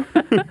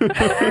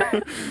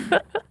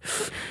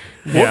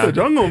 What's the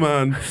jungle,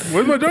 man?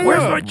 Where's my jungler?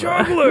 Where's my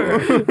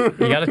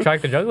jungler? You gotta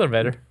track the jungler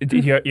better. Do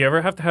you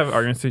ever have to have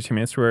arguments with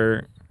teammates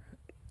where,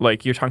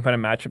 like, you're talking about a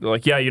matchup, they're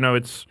like, yeah,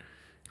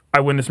 I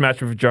win this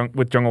match with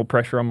jungle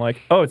pressure. I'm like,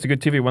 oh, it's a good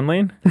 2v1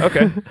 lane?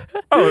 Okay.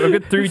 Oh, a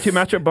good 3v2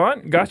 matchup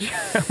bot? Gotcha.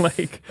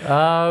 Like,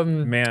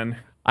 man.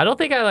 I don't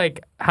think I,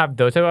 like, have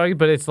those type of arguments,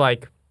 but it's,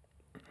 like,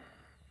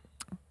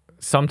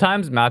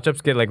 sometimes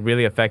matchups get, like,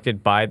 really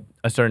affected by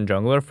a certain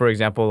jungler. For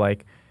example,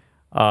 like,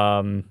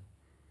 I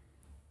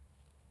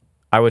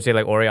would say,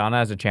 like, Orianna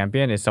as a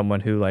champion is someone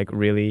who, like,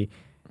 really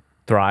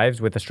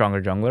thrives with a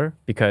stronger jungler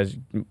because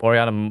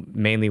Orianna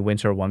mainly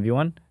wins her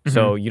 1v1.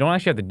 So you don't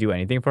actually have to do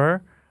anything for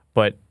her.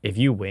 But if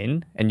you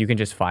win and you can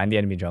just find the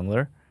enemy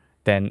jungler,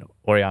 then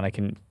Orianna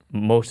can,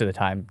 most of the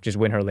time, just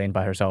win her lane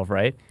by herself,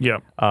 right? Yeah.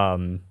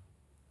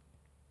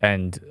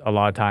 And a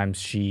lot of times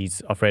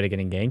she's afraid of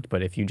getting ganked,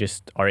 but if you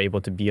just are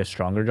able to be a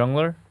stronger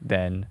jungler,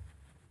 then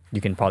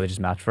you can probably just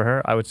match for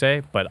her, I would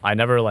say. But I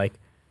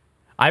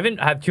haven't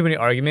had too many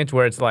arguments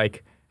where it's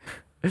like,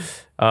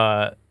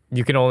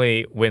 you can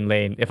only win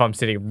lane if I'm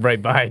sitting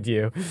right behind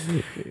you.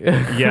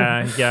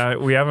 Yeah,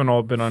 we haven't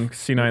all been on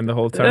C9 the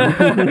whole time.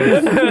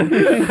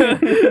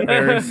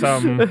 There's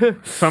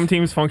some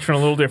teams function a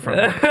little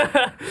different.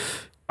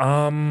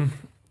 What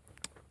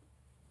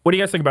do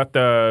you guys think about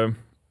the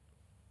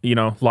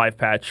live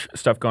patch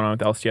stuff going on with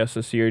LCS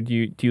this year?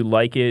 Do you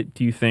like it?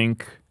 Do you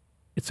think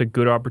it's a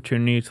good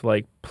opportunity to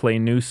like play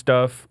new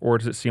stuff, or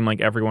does it seem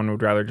like everyone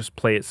would rather just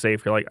play it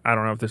safe? You're like, I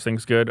don't know if this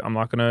thing's good. I'm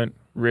not gonna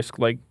risk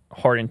like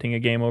hard-inting a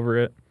game over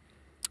it.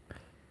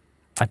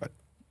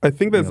 I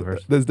think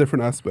there's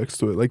different aspects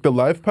to it. Like the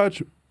live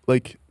patch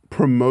like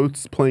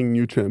promotes playing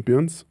new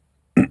champions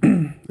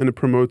and it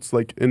promotes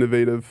like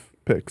innovative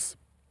picks.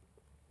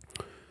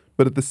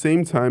 But at the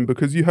same time,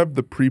 because you have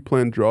the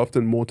pre-planned draft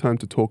and more time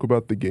to talk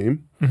about the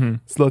game,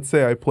 so let's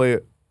say I play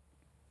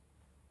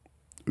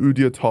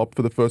Udyr top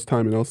for the first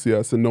time in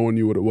LCS and no one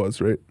knew what it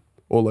was, right?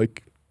 Or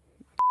like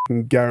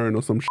Garen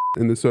or some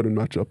in this certain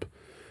matchup.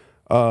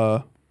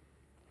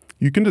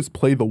 You can just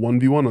play the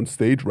 1v1 on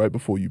stage right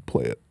before you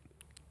play it.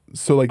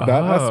 So like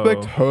that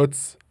aspect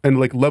hurts, and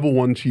like level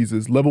 1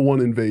 cheeses, level 1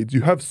 invades.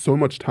 You have so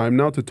much time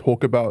now to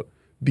talk about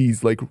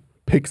these like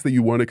picks that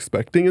you weren't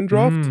expecting in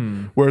draft,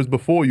 whereas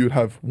before you'd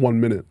have 1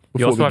 minute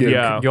before the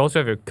game. You also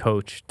have your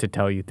coach to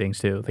tell you things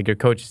too. Like your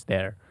coach is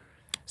there.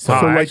 So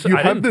like you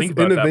have this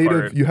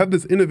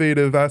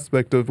innovative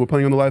aspect of we're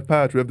playing on the live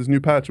patch, we have this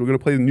new patch, we're going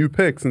to play the new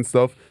picks and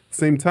stuff. At the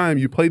same time,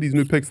 you play these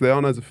new picks, they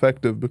aren't as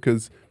effective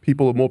because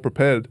people are more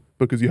prepared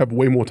because you have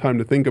way more time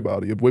to think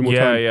about it. You have way more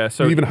time. Yeah.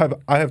 So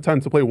I have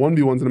time to play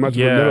 1v1s in a match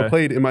I've never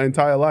played in my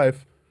entire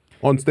life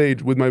on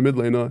stage with my mid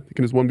laner. You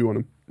can just 1v1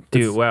 him.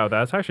 Dude, wow,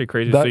 that's actually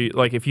crazy. So,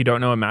 like, if you don't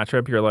know a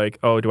matchup, you're like,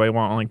 oh, do I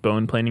want like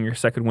bone planing your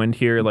second wind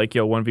here? Like,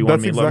 yo, 1v1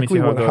 that's me. Exactly let me see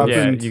how it goes.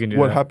 happened, you can do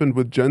what that. happened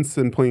with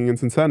Jensen playing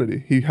against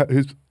Insanity.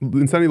 His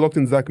Insanity locked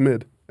in Zac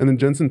mid, and then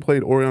Jensen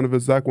played Orianna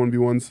vs Zac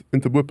 1v1s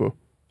into Whipper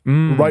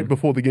right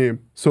before the game.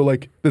 So,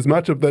 like, this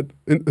matchup that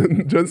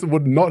Jensen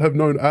would not have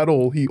known at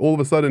all, he all of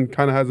a sudden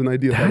kind of has an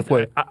idea of how to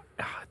play,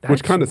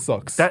 which kind of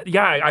sucks.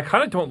 I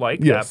kind of don't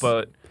like Yes. that,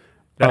 but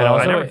And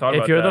I never also, thought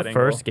about if you're that the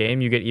angle. first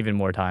game, you get even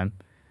more time.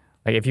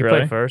 Like if you Really?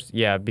 play first,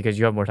 because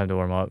you have more time to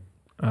warm up.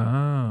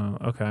 Oh,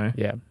 okay.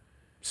 Yeah.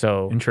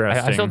 So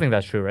Interesting. I still think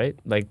that's true, right?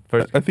 Like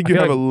first, I think you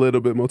have a little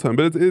bit more time,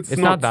 but it's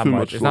not that too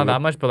much. It's longer. not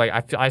that much, but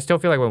like I still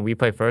feel like when we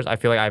play first, I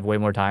feel like I have way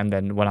more time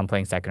than when I'm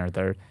playing second or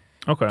third.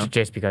 Okay.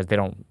 Just because they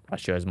don't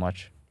rush you as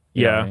much.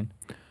 You know what I mean?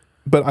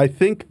 But I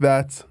think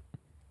that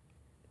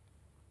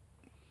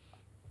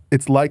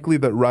it's likely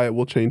that Riot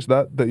will change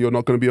that you're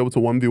not going to be able to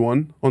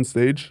 1v1 on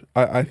stage.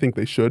 I think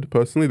they should,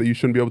 personally, that you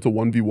shouldn't be able to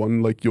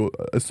 1v1 like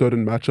a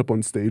certain matchup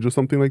on stage or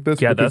something like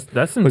this. Yeah, because,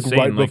 that's insane. Like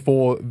right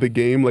before the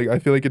game, like I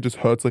feel like it just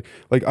hurts.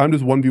 Like I'm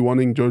just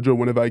 1v1ing Jojo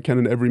whenever I can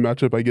in every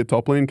matchup I get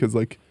top lane because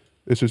like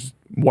it's just,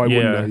 why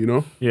wouldn't I, you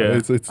know? Yeah.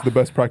 It's the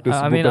best practice.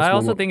 I mean, best I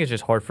also warm-up. think it's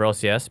just hard for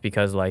LCS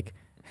because like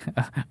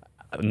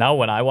now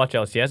when I watch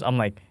LCS, I'm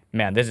like,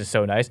 man, this is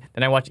so nice.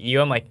 Then I watch EU,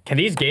 I'm like, can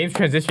these games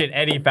transition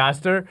any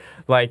faster?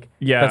 Like,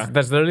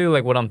 that's literally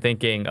like what I'm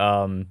thinking.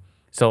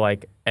 So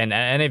like, and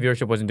NA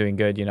viewership wasn't doing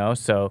good, you know?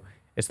 So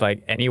it's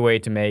like any way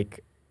to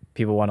make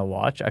people want to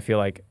watch, I feel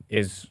like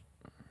is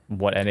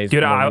what NA's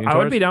Dude, more I leaning would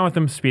towards. be down with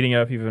them speeding it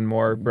up even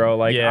more, bro.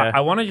 Like, I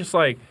want to just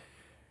like,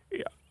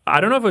 I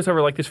don't know if it was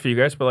ever like this for you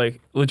guys, but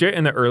like legit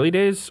in the early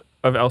days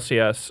of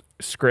LCS,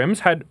 scrims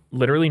had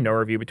literally no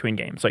review between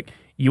games. Like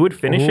you would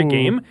finish a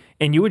game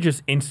and you would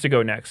just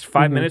insta-go next.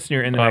 5 minutes and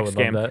you're in the next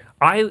game.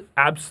 I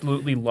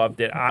absolutely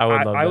loved it. I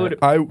would love that.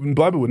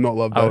 Blaber would not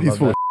love that. He's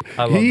full.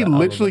 He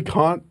literally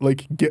can't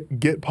like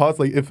get past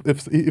like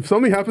if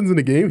something happens in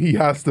a game, he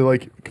has to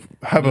like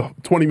have a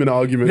 20-minute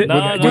argument with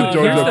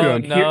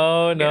Jojo.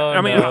 No.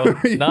 I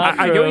mean, not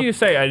I get true. what you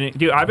say.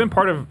 Dude, I've been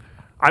part of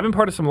I've been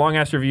part of some long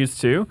ass reviews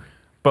too,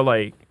 but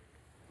like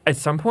at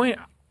some point.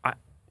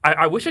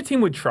 I wish a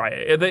team would try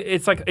it.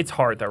 It's like it's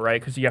hard though,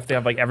 right? Because you have to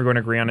have like everyone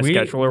agree on a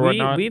schedule or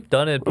whatnot. We've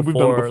done it before. We've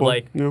done it before.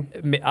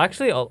 Like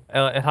actually,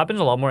 it happens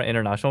a lot more at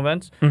international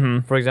events.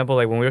 For example,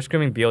 like when we were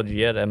scrimming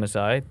BLG at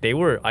MSI, they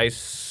were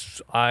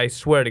I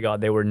swear to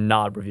God, they were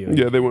not reviewing.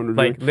 Yeah, they weren't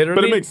reviewing. Like literally,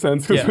 but it makes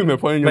sense because when they're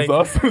playing against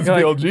us, it's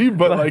BLG.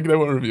 But like they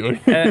weren't reviewing.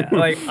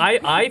 Like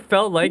I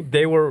felt like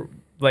they were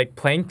like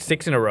playing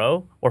 6 in a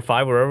row or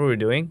 5, whatever we were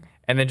doing.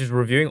 And then just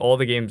reviewing all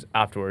the games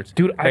afterwards.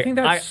 Dude, I think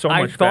that's so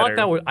much better. I thought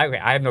that was... Okay,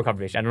 I have no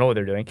confirmation. I don't know what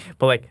they're doing.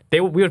 But, like,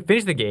 we would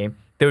finish the game.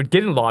 They would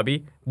get in the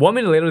lobby. 1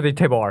 minute later, they'd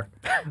tip R.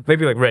 They'd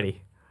be, like,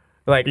 ready.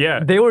 Like,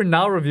 they were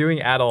not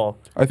reviewing at all.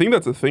 I think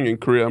that's a thing in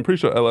Korea. I'm pretty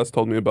sure LS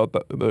told me about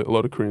that. A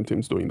lot of Korean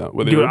teams doing that,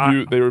 where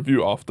they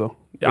review after.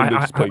 And they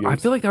just play games. I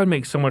feel like that would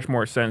make so much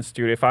more sense,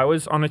 dude. If I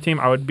was on a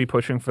team, I would be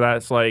pushing for that.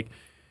 It's like...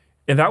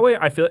 In that way,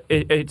 I feel...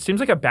 It seems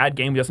like a bad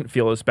game doesn't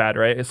feel as bad,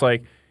 right? It's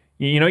like...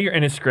 You know, you're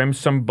in a scrim,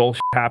 some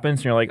bullshit happens,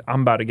 and you're like,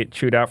 I'm about to get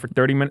chewed out for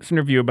 30 minutes in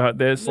review about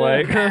this.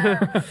 Like,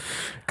 kind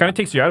of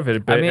takes you out of it a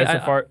bit. I mean,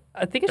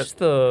 I think it's just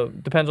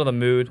depends on the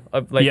mood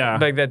of like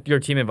that your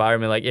team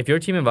environment. Like, if your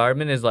team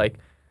environment is like,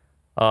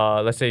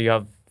 let's say you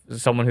have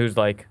someone who's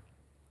like,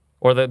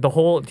 or the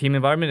whole team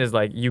environment is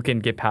like you can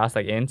get past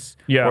like ints,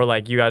 or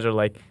like you guys are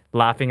like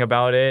laughing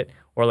about it,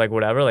 or like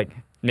whatever. Like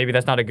maybe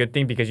that's not a good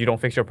thing because you don't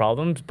fix your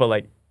problems, but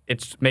like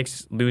it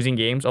makes losing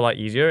games a lot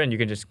easier, and you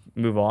can just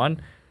move on.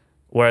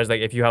 Whereas,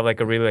 like, if you have, like,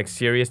 a really, like,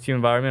 serious team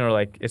environment or,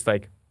 like, it's,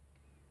 like,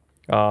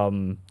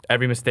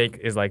 every mistake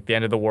is, like, the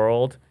end of the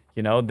world,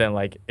 you know, then,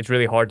 like, it's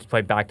really hard to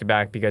play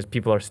back-to-back because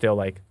people are still,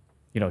 like,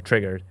 you know,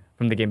 triggered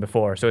from the game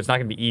before. So it's not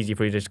going to be easy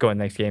for you to just go in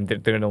the next game. They're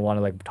going to want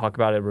to, like, talk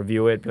about it,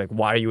 review it, be like,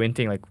 why are you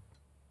inting? Like,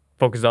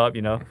 focus up,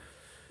 you know?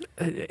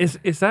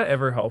 Is that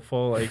ever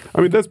helpful? Like,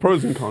 I mean, there's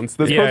pros and cons.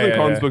 There's pros and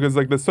cons because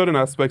like there's certain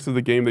aspects of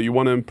the game that you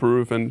want to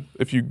improve, and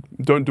if you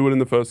don't do it in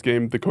the first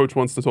game, the coach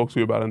wants to talk to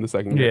you about it in the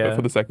second game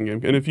for the second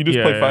game. And if you just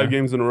play 5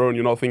 games in a row and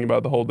you're not thinking about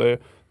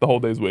it the whole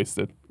day's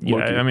wasted.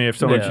 I mean, if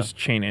someone's just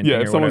chain inting,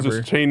 if someone's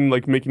just chain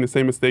like making the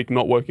same mistake,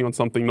 not working on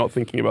something, not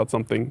thinking about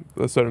something,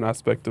 a certain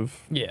aspect of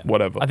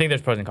whatever. I think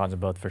there's pros and cons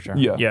of both for sure.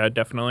 Yeah,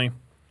 definitely.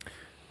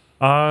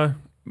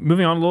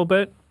 Moving on a little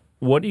bit,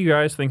 what do you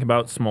guys think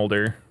about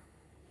Smolder?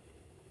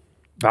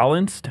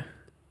 Balanced?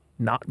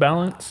 Not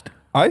balanced?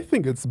 I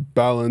think it's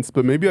balanced,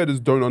 but maybe I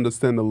just don't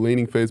understand the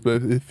laning phase.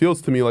 But it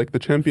feels to me like the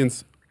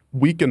champion's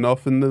weak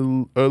enough in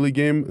the early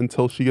game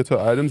until she gets her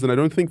items, and I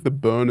don't think the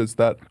burn is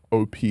that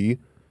OP.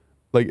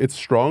 Like, it's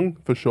strong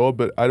for sure,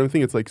 but I don't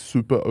think it's like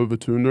super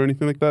overtuned or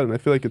anything like that, and I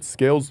feel like it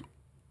scales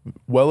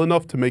well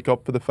enough to make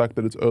up for the fact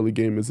that its early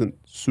game isn't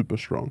super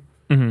strong.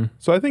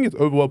 So I think it's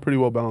overall pretty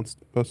well balanced,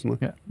 personally.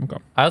 Yeah, okay.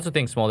 I also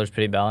think Smolder's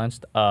pretty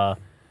balanced.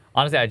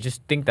 Honestly, I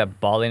just think that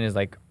bot lane is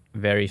like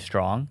very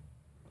strong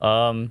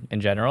in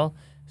general.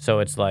 So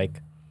it's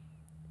like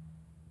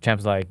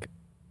champs like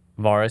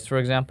Varus, for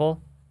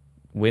example,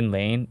 win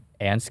lane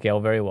and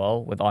scale very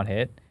well with on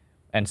hit,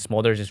 and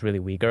Smolder is just really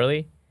weak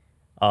early.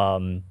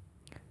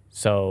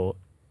 So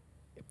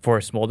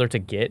for Smolder to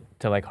get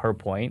to like her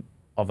point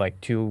of like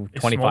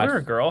 225. Is Smolder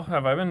a girl?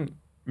 Have I been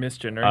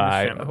misgendering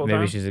this champ the whole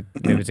maybe time?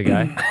 Maybe it's a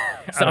guy.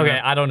 So,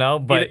 I don't know,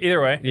 but either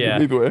way.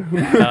 Yeah. Either way.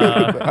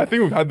 I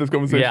think we've had this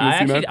conversation.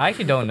 Yeah, I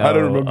actually don't know. I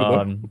don't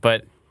remember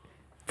but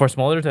for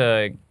Smolder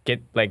to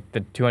get like the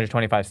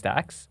 225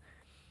 stacks,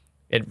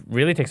 it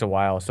really takes a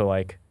while. So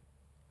like,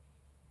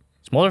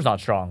 Smolder's not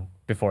strong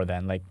before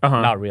then. Like,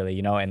 not really,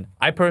 you know. And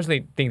I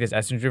personally think this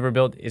Essence River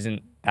build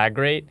isn't that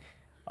great.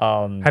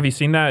 Have you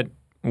seen that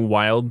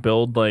wild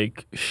build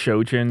like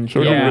Shojin?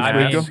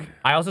 Yeah,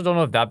 I also don't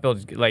know if that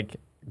build's like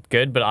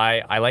good, but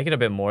I like it a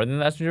bit more than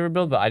the Essence River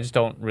build. But I just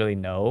don't really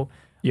know.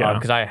 Yeah,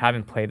 because I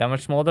haven't played that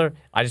much Smolder.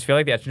 I just feel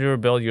like the Essence River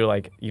build, you're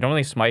like, you don't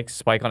really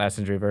spike on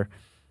Essence River.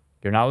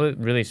 You're not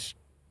really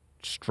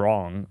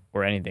strong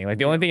or anything. Like,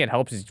 the only thing it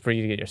helps is for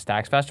you to get your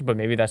stacks faster, but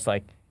maybe that's,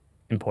 like,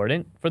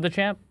 important for the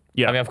champ.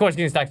 Yeah. I mean, of course,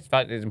 getting stacks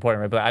is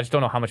important, right? But I just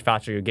don't know how much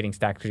faster you're getting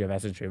stacks because you have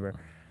Essence Reaver.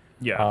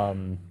 Yeah.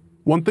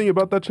 One thing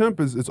about that champ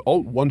is it's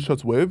all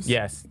one-shots waves.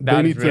 Yes.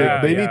 They need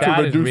to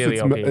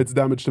reduce its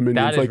damage to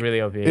minions. That is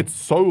really OP. It's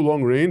so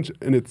long range,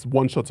 and it's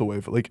one-shots a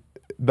wave. Like,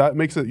 that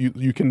makes it,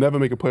 you can never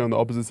make a play on the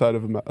opposite side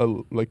of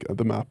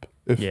the map.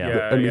 If the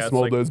enemy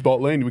Smolder is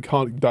bot lane, we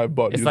can't dive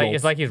bot.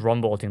 It's like he's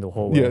rumble ulting the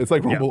whole way. Yeah, it's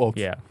like rumble ult.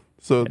 Yeah.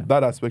 So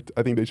that aspect,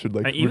 I think they should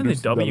like. And even the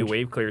W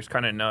wave clear is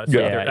kind of nuts.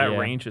 Yeah. That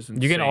range is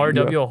insane. You can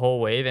RW a whole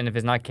wave, and if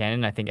it's not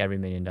cannon, I think every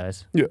minion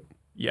dies. Yeah.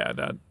 Yeah,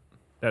 that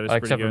is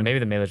except pretty for good. maybe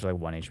the melee's like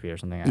 1 HP or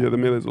something. Yeah, the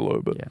melee's a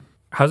low, but yeah.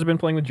 How's it been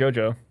playing with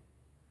Jojo?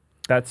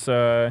 That's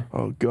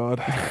Oh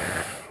God.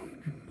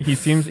 He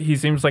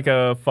seems like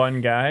a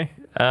fun guy.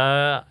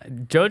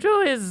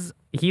 Jojo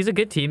he's a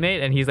good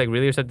teammate, and he's like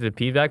really receptive to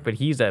feedback, but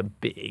he's a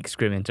big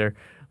scrim inter.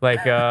 Like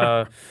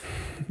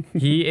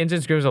he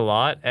instant scrims a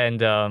lot,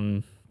 and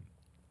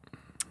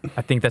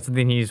I think that's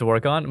something he needs to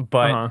work on.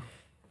 But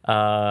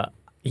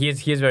he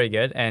is very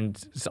good, and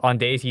on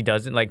days he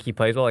doesn't, like, he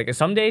plays well. Like,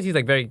 some days he's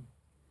like very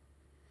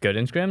good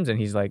in scrims, and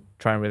he's like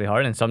trying really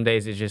hard, and some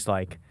days it's just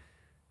like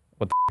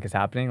is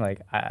happening?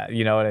 Like,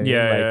 you know what I mean?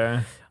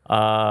 Yeah,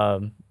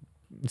 Like,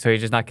 so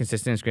he's just not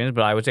consistent in scrims,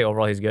 but I would say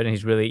overall he's good and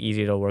he's really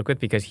easy to work with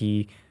because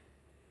he's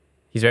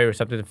very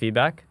receptive to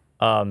feedback.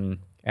 And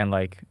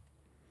like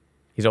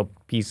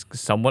he's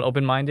somewhat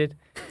open-minded.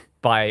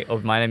 By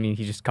open-minded, I mean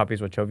he just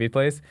copies what Chovy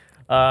plays.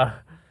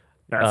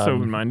 That's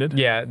open-minded.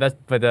 Yeah,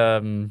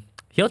 but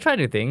he'll try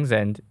new things,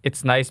 and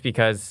it's nice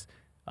because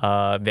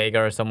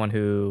Vega is someone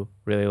who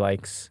really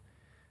likes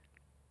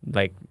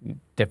like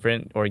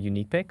different or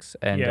unique picks,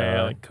 and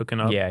like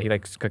cooking up. Yeah, he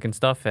likes cooking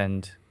stuff,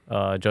 and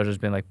Jojo's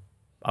been like,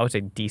 I would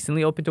say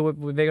decently open to what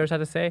Vega's had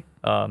to say.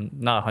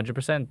 Not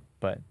 100%,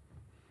 but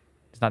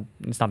it's not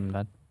been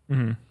bad.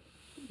 Mm-hmm.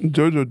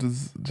 Jojo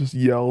just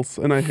yells,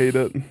 and I hate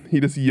it.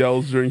 He just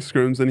yells during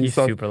scrims, and He's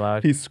super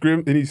loud. He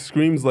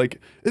screams like,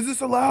 "Is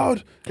this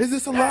allowed? Is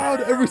this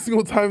allowed?" Every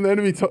single time the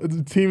enemy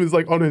team is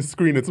like on his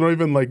screen. It's not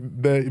even like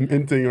they're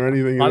inting or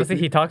anything. Honestly,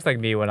 he talks like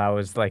me when I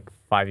was like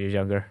 5 years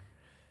younger.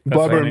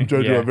 Blaber and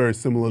Jojo are very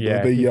similar.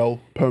 Yeah. They yell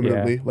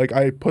permanently. Yeah. Like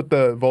I put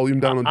the volume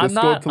down on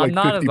Discord to like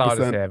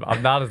 50%.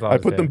 I'm not as loud I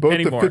put them both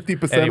anymore. to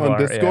 50% on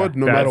Discord,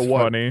 no That's matter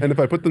what. funny. And if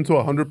I put them to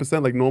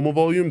 100% like normal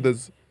volume,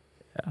 there's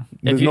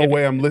no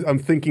way I'm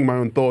thinking my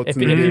own thoughts. If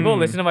people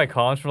listen to my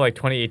comments from like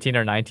 2018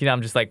 or 19,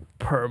 I'm just like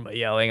perma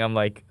yelling. I'm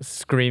like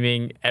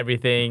screaming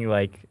everything.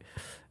 Like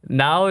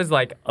now is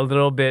like a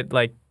little bit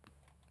like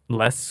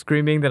less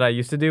screaming than I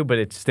used to do, but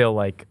it's still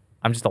like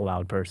I'm just a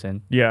loud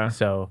person. Yeah.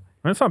 So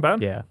that's not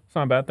bad. yeah, it's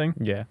not a bad thing.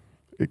 Yeah.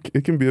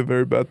 It can be a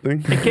very bad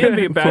thing. It can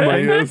be a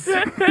bad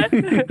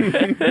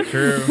thing.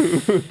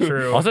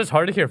 True. Also, it's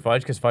hard to hear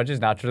Fudge because Fudge is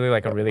naturally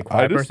like a really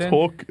quiet person. I just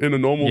talk in a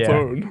normal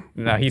tone.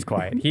 No, he's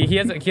quiet. He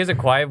has a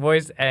quiet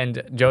voice,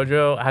 and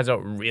Jojo has a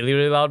really,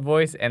 really loud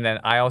voice, and then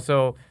I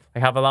also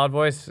like, have a loud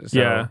voice.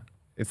 So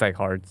it's like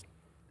hard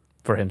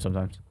for him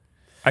sometimes.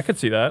 I could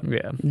see that.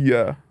 Yeah.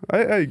 Yeah, I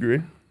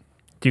agree.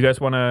 Do you guys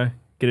want to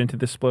get into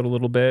this split a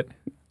little bit?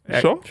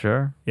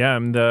 Sure. Yeah,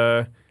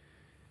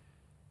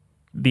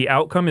 the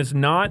outcome is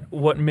not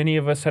what many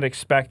of us had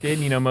expected.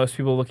 You know, most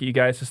people look at you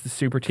guys as the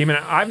super team, and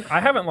I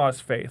haven't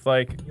lost faith.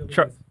 Like, Can you just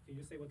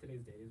say what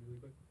today's date is really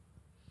quick?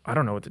 I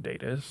don't know what the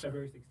date is.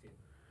 February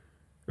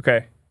 16th.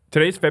 Okay,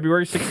 today's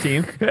February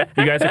 16th.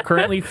 You guys are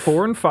currently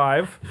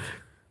 4-5.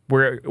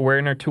 We're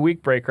in our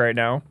 2-week break right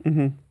now,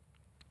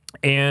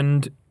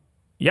 and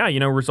yeah, you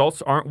know,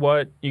 results aren't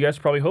what you guys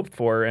probably hoped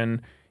for, and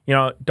you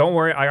know, don't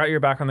worry, I got your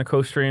back on the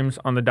co-streams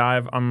on the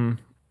dive. I'm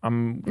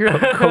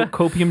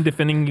copium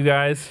defending you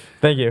guys.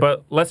 Thank you.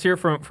 But let's hear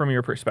from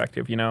your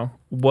perspective. You know,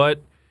 what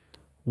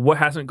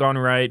hasn't gone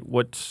right?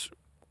 What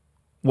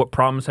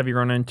problems have you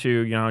run into?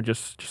 You know,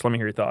 just let me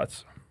hear your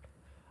thoughts.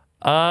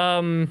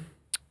 So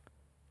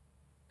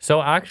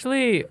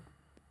actually,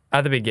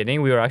 at the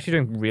beginning, we were actually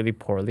doing really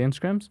poorly in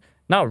scrims.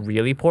 Not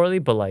really poorly,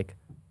 but like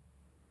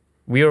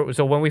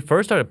so when we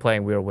first started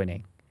playing, we were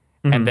winning,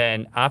 and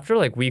then after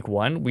like week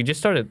 1, we just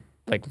started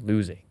like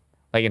losing.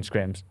 Like in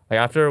scrims. Like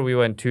after we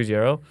went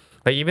 2-0,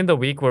 like even the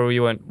week where we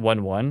went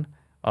 1-1,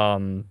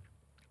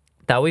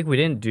 that week we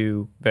didn't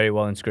do very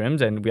well in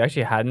scrims, and we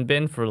actually hadn't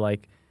been for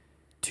like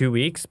 2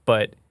 weeks,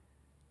 but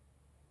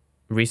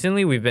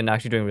recently we've been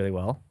actually doing really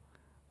well,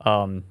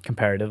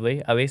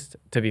 comparatively, at least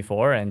to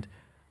before, and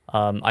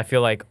I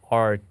feel like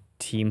our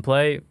team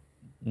play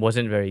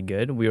wasn't very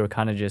good. We were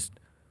kind of just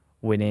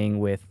winning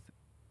with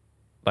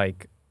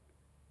like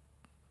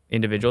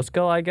individual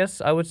skill, I guess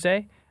I would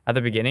say, at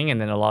the beginning, and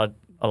then a lot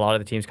of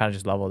the teams kind of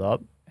just leveled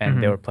up,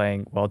 and they were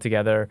playing well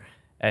together,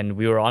 and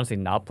we were honestly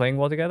not playing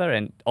well together,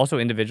 and also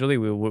individually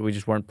we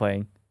just weren't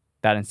playing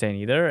that insane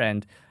either,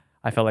 and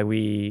I felt like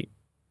we,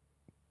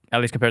 at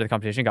least compared to the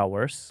competition, got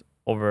worse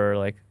over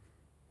like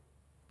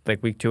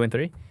week 2 and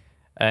 3,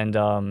 and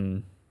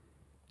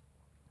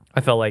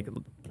I felt like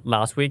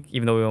last week,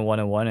 even though we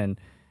went 1-1, and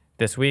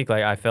this week,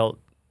 like I felt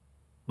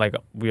like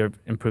we are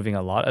improving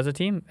a lot as a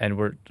team, and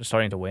we're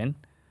starting to win,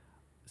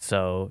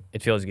 so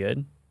it feels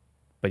good.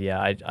 But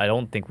yeah, I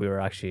don't think we were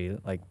actually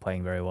like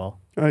playing very well.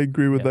 I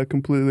agree with that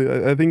completely.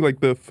 I think like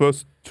the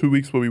first 2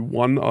 weeks where we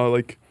won,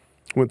 like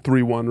went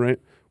 3-1, right?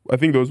 I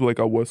think those were like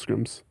our worst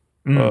scrims.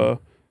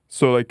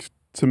 So like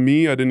to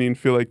me, I didn't even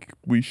feel like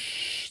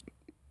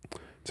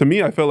to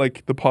me, I felt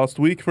like the past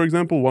week, for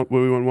example, where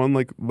we went 1,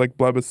 like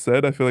Blaber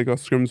said, I feel like our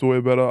scrims were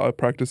way better, our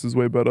practice is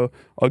way better,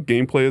 our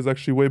gameplay is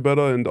actually way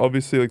better, and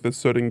obviously like there's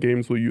certain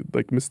games where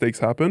like mistakes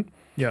happen.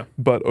 Yeah.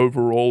 But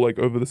overall, like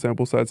over the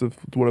sample size of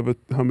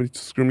how many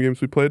scrim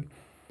games we played,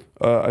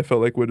 I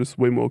felt like we're just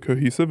way more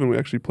cohesive and we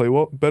actually play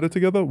better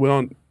together. We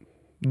aren't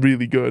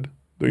really good,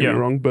 don't get me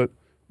wrong, but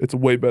it's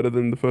way better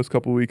than the first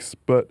couple of weeks.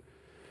 But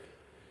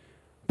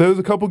there was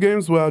a couple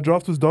games where our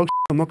draft was dog shit,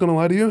 I'm not going to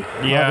lie to you.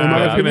 Yeah, in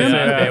my opinion.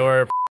 They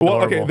were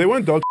horrible. Okay, they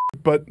weren't dog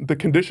shit, but the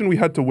condition we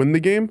had to win the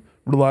game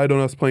relied on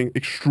us playing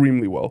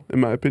extremely well, in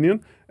my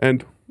opinion.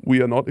 And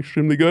we are not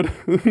extremely good,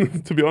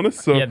 to be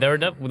honest. So yeah, they were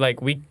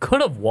like we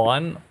could have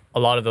won a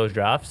lot of those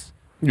drafts,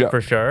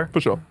 for sure.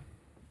 For sure.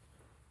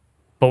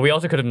 But we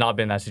also could have not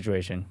been in that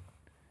situation.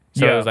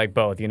 So it was like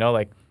both, you know,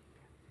 like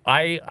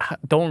I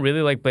don't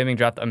really like blaming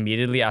draft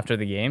immediately after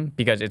the game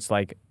because it's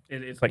like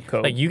It's like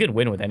code. Like you can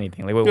win with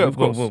anything. Like Yeah, of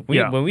course.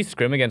 when we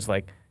scrim against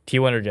like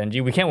T1 or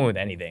Genji, we can't win with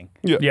anything.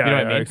 Yeah. yeah, You know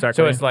what I mean?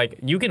 exactly. So it's like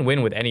you can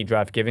win with any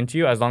draft given to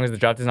you as long as the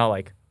draft is not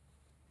like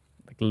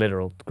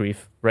literal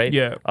grief, right?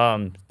 Yeah.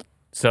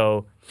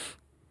 So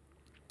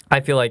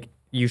I feel like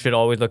you should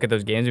always look at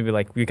those games and be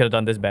like, we could have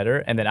done this better,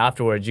 and then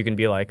afterwards you can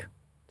be like,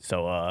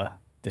 so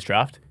this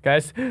draft,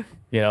 guys,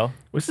 you know?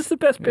 Was this the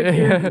best pick?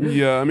 Here?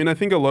 Yeah, I mean, I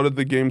think a lot of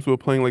the games we were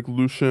playing like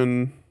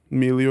Lucian,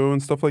 Melio,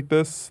 and stuff like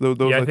this. Those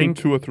Yeah, I think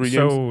 2 or 3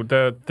 games. So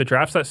the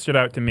drafts that stood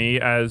out to me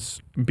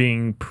as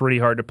being pretty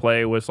hard to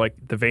play was like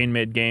the Vayne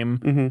mid game.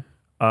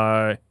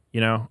 Mm-hmm.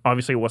 You know,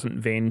 obviously it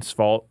wasn't Vayne's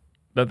fault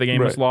that the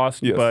game was Right.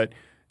 lost, Yes. but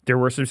there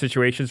were some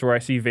situations where I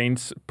see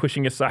Vayne's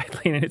pushing a side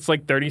lane and it's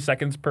like 30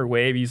 seconds per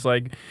wave. He's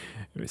like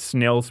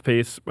snail's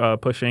pace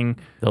pushing.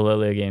 The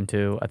Lilia game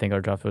too. I think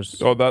our draft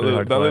was Oh, that really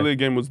hard to play. Lilia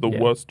game was the Yeah.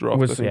 worst draft.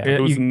 Was- I think. yeah.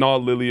 It was You-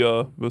 not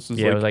Lilia versus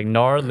Yeah, it was like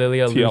Gnar,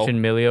 Lilia, TL.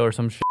 Lucian, Milio, or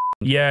some shit.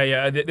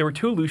 Yeah. There were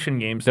 2 Lucian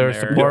games Their in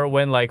there. support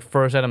went like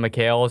first out of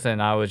Mikhail's,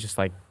 and I was just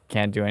like,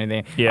 can't do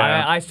anything.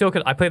 Yeah. I still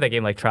could. I played that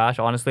game like trash,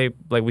 honestly.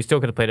 Like we still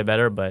could have played it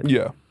better, but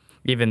Yeah.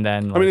 even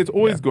then, I mean, like, it's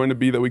always yeah. going to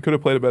be that we could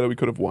have played it better, we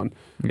could have won.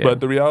 Yeah.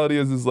 But the reality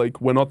is like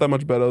we're not that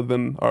much better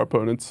than our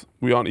opponents.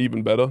 We aren't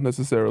even better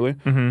necessarily.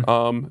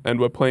 Mm-hmm. And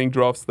we're playing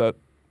drafts that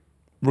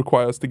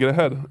require us to get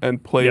ahead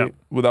and play Yeah.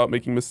 without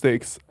making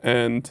mistakes.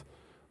 And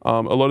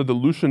a lot of the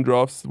Lucian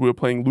drafts, we were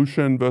playing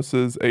Lucian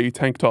versus a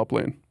tank top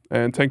lane.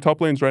 And tank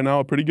top lanes right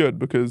now are pretty good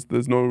because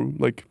there's no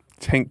like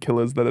tank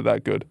killers that are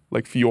that good.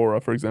 Like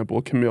Fiora, for example,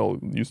 or Camille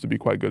used to be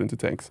quite good into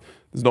tanks.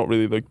 There's not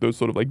really like those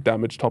sort of like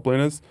damage top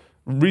laners.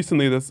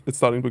 Recently, it's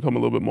starting to become a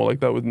little bit more like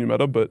that with new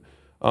meta, but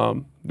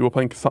we were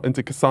playing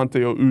into Cassante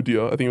or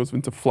Udia. I think it was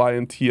into Fly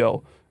and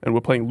TL, and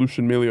we're playing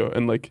Lucian Melio,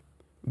 and like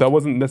that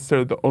wasn't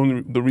necessarily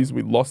the reason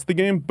we lost the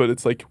game, but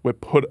it's like we're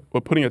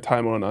putting a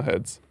timer on our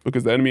heads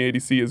because the enemy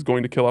ADC is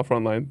going to kill our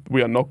front line.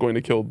 We are not going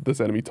to kill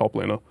this enemy top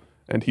laner,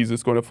 and he's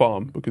just going to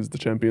farm because the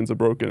champions are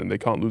broken and they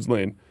can't lose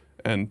lane,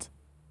 and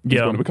he's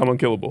going to become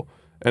unkillable.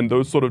 And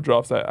those sort of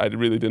drafts, I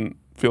really didn't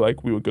feel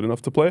like we were good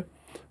enough to play,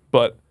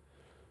 but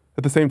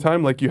at the same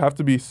time, like you have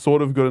to be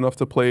sort of good enough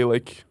to play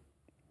like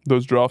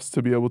those drafts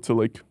to be able to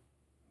like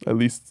at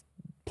least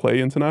play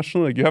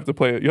internationally. Like you have to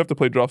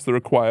play drafts that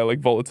require like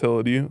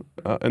volatility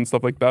and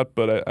stuff like that.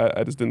 But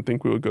I just didn't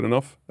think we were good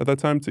enough at that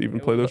time to even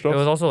play those It drafts.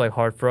 was also like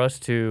hard for us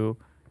to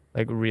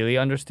like really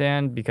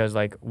understand because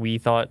like we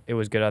thought it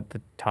was good at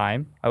the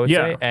time. I would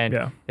say,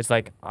 and it's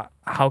like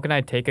how can I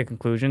take a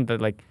conclusion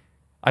that like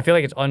I feel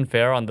like it's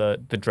unfair on the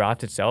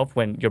draft itself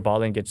when your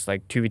bot lane gets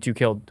like 2v2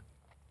 killed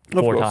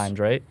 4 times,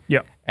 right?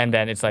 Yeah. And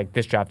then it's like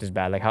this draft is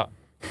bad. Like how,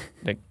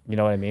 like you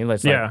know what I mean?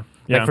 It's Yeah.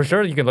 Like for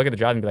sure you can look at the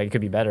draft and be like it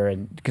could be better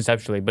and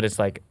conceptually, but it's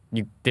like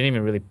you didn't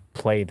even really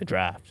play the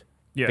draft.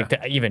 Yeah. Like,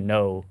 to even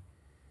know,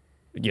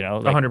 you know,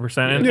 like,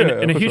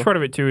 100%. And a huge part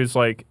of it too is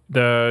like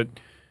the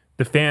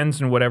fans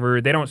and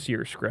whatever, they don't see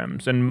your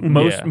scrims. And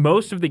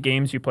most of the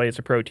games you play as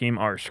a pro team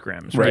are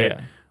scrims, right?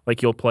 Yeah.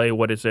 Like you'll play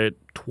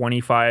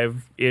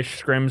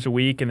 25-ish scrims a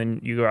week, and then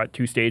you go out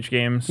 2 stage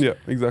games. Yeah,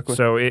 exactly.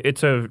 So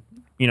it's a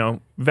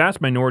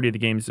vast minority of the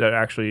games that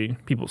actually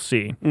people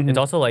see. It's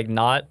also like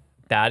not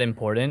that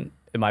important,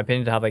 in my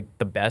opinion, to have like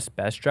the best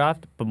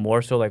draft, but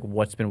more so like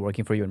what's been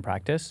working for you in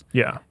practice.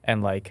 Yeah.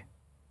 And like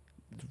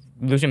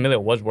Lucian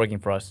Milio was working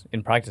for us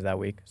in practice that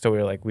week, so we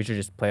were like we should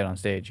just play it on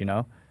stage, you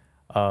know.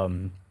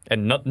 And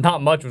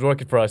not much was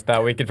working for us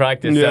that week in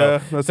practice. Yeah,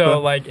 so that's fair.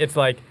 like it's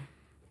like,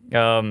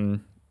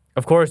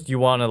 of course you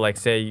want to like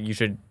say you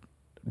should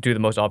do the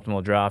most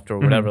optimal draft or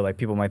whatever like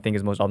people might think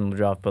is the most optimal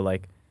draft, but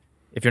like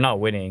if you're not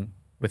winning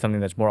with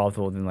something that's more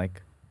optimal than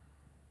like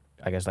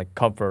I guess like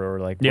comfort or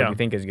like what you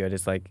think is good,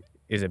 it's like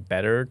is it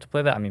better to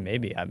play that? I mean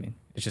maybe. I mean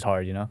it's just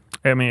hard, you know.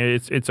 I mean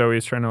it's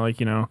always trying to like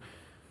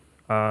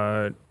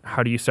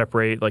how do you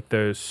separate like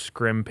the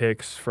scrim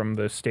picks from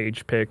the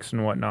stage picks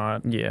and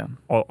whatnot? Yeah.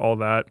 All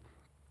that.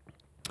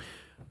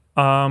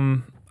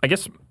 I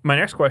guess my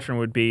next question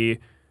would be,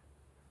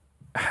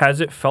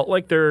 has it felt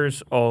like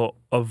there's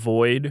a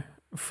void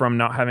from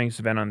not having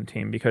Zven on the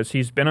team? Because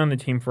he's been on the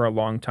team for a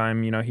long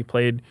time. You know, he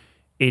played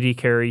AD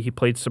carry, he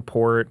played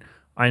support.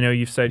 I know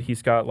you've said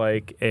he's got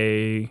like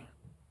a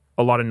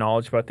lot of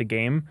knowledge about the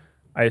game.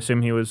 I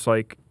assume he was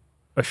like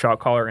a shot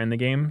caller in the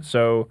game.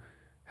 So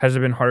has it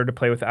been harder to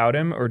play without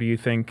him, or do you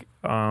think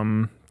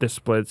this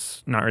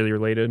split's not really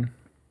related?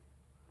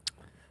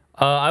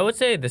 I would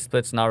say the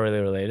split's not really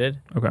related.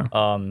 Okay.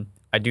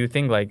 I do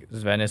think like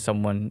Zven is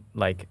someone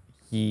like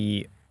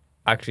he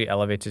actually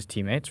elevates his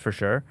teammates for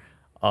sure,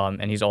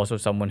 and he's also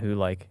someone who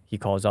like he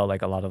calls out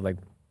like a lot of like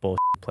bullshit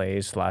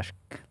plays /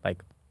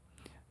 like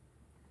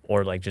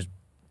or like just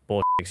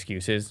bullshit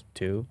excuses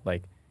too.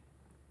 Like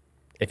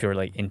if you're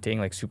like inting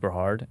like super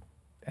hard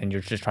and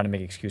you're just trying to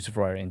make excuses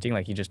for why you're inting,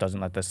 like he just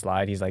doesn't let this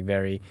slide. He's like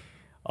very,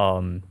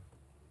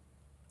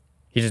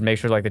 he just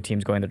makes sure like the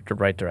team's going the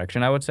right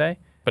direction, I would say.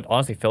 But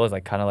honestly, Phil is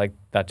like kind of like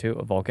that too,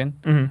 a Vulcan.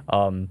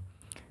 Mm-hmm.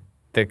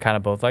 They're kind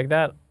of both like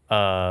that.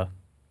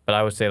 But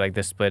I would say like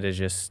this split is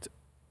just,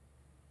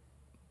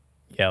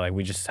 yeah, like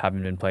we just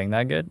haven't been playing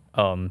that good.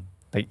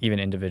 like even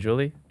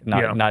individually,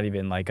 Yeah. not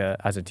even like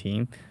as a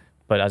team,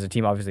 but as a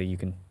team, obviously we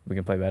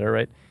can play better,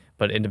 right?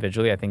 But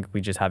individually, I think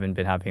we just haven't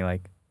been having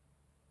like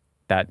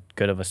that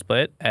good of a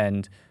split.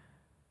 And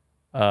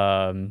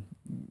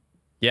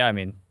yeah, I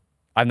mean,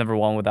 I've never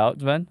won without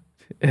Zven,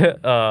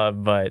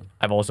 but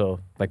I've also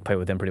like played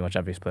with him pretty much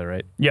every split,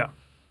 right? Yeah.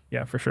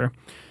 Yeah, for sure.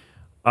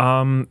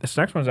 This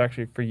next one's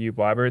actually for you,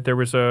 Blaber. There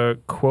was a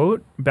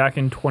quote back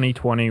in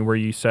 2020 where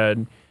you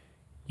said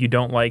you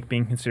don't like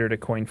being considered a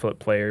coin flip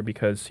player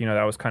because, you know,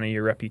 that was kind of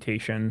your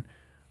reputation.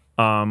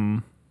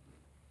 I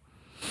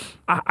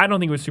don't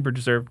think it was super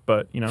deserved,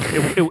 but, you know,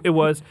 it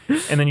was.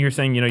 And then you're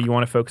saying, you know, you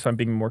want to focus on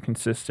being more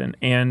consistent.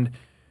 And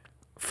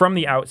from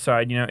the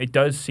outside, you know, it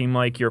does seem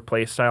like your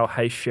play style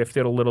has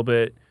shifted a little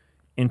bit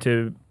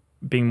into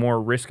being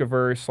more risk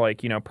averse,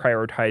 like, you know,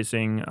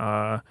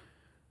 prioritizing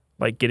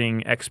like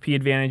getting XP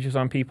advantages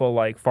on people,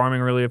 like farming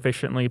really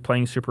efficiently,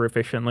 playing super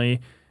efficiently.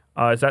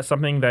 Is that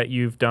something that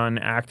you've done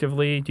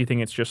actively? Do you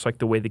think it's just like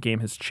the way the game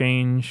has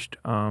changed?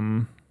 You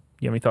have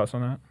any thoughts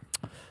on that?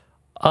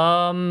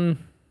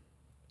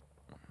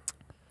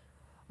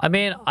 I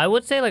mean, I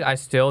would say like I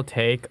still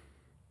take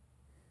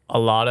a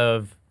lot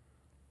of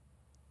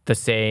the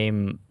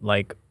same,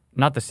 like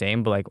not the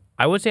same, but like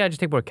I would say I just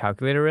take more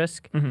calculated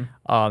risk.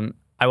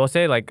 I will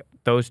say like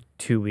those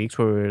 2 weeks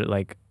where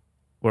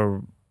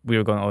we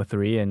were going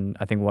 0-3 and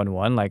I think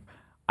 1-1, like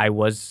I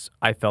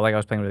felt like I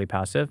was playing really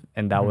passive,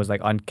 and that was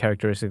like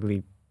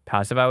uncharacteristically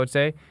passive, I would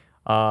say,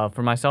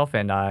 for myself,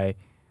 and I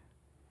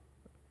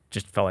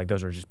just felt like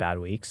those were just bad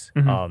weeks.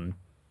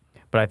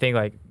 But I think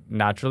like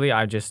naturally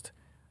I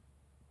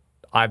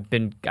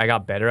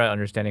got better at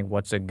understanding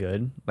what's a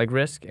good like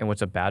risk and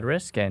what's a bad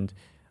risk, and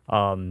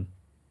I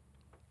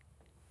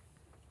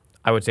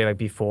would say like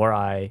before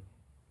I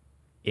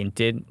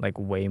inted like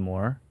way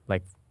more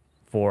like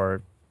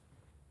for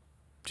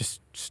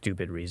just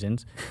stupid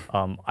reasons.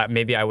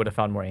 Maybe I would have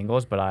found more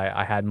angles, but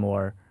I had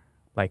more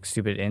like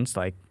stupid ints,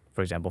 like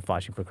for example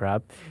flashing for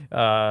crab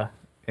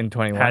in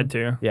 21. Had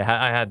to. Yeah,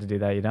 I had to do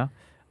that, you know.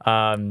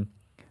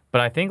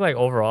 But I think like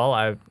overall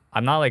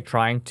I'm not like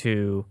trying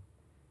to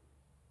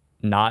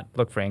not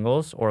look for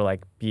angles or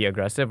like be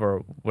aggressive or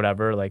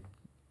whatever like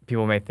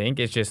people may think.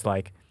 It's just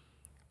like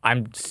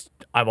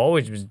I've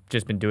always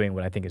just been doing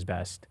what I think is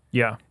best.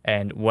 Yeah.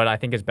 And what I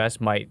think is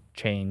best might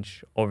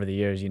change over the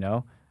years, you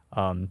know.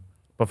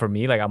 But for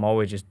me, like I'm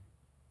always just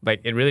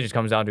like it really just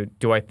comes down to,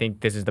 do I think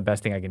this is the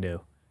best thing I can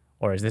do,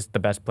 or is this the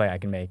best play I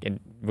can make?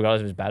 And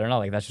regardless if it's bad or not,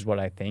 like that's just what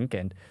I think.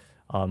 And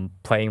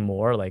playing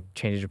more like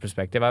changes your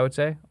perspective, I would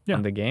say,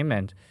 on the game.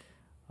 And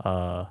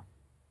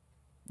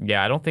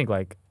yeah, I don't think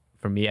like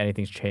for me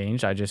anything's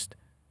changed. I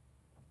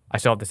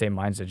still have the same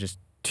mindset, just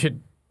to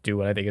do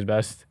what I think is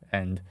best.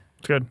 And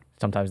It's good.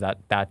 sometimes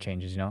that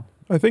changes, you know.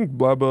 I think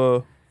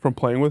Blaber, from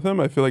playing with him,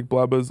 I feel like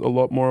Blaber's a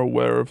lot more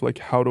aware of like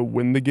how to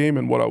win the game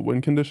and what our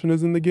win condition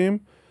is in the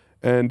game.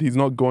 And he's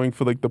not going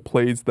for like the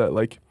plays that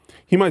like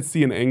he might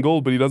see an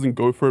angle, but he doesn't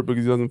go for it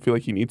because he doesn't feel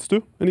like he needs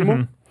to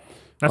anymore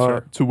That's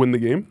fair. to win the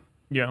game.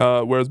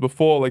 Yeah. Whereas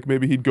before, like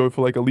maybe he'd go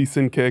for like a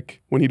lease-in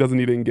kick when he doesn't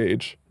need to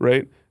engage,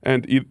 right?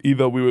 And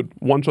either we would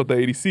one-shot the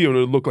ADC and it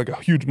would look like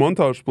a huge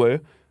montage play,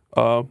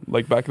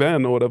 like back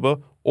then or whatever,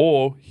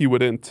 or he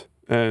would int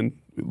and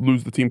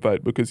lose the team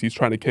fight because he's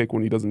trying to kick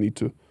when he doesn't need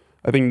to.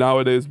 I think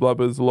nowadays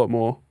Blaber is a lot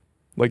more,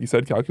 like you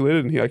said,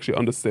 calculated, and he actually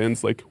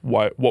understands like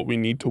what we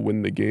need to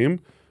win the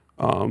game,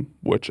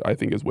 which I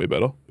think is way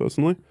better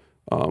personally.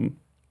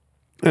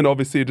 And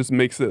obviously it just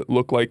makes it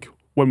look like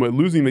when we're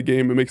losing the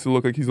game, it makes it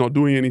look like he's not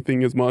doing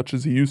anything as much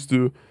as he used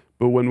to.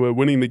 But when we're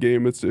winning the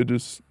game, it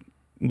just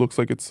looks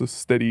like it's a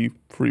steady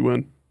free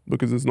win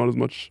because there's not as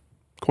much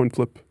coin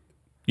flip.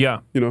 Yeah.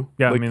 You know.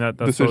 Yeah. like I mean that's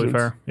decisions totally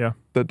fair. Yeah.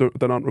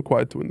 that aren't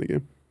required to win the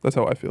game. That's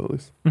how I feel at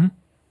least.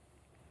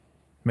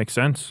 Makes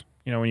sense.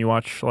 You know, when you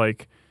watch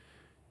like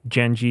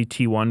Gen G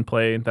T1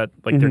 play, that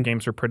like their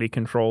games are pretty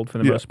controlled for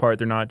the most part.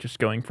 They're not just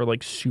going for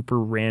like super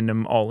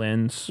random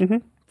all-ins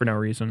for no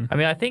reason. I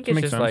mean, I think That it's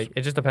makes just sense. like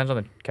it just depends on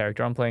the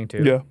character I'm playing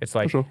too. Yeah, It's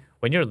like for sure.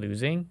 when you're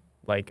losing,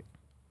 like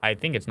I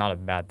think it's not a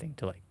bad thing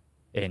to like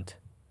int.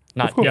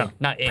 Not course. int,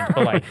 not int,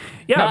 but like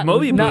Yeah, not,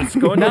 Moby not, Boots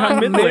going not down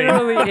mid lane.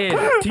 literally int.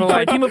 Teach But my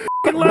like, team a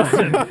fucking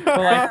lesson. but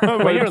like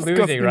when you're Disgusting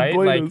losing, right?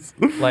 Like,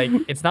 players. like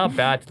it's not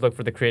bad to look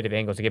for the creative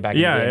angles to get back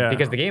in Yeah, the game yeah.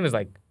 because the game is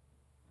like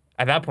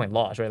at that point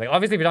lost, right? Like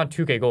obviously if you're down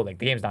 2K gold, like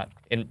the game's not,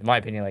 in my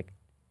opinion, like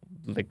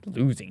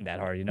losing that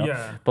hard, you know?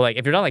 Yeah. But like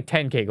if you're down like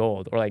 10K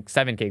gold or like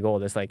 7K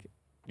gold, it's like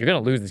you're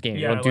gonna lose this game.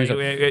 Yeah, you don't do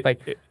something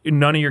like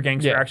none of your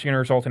ganks Yeah. are actually going to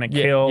result in a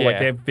Yeah, kill. Like yeah.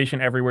 they have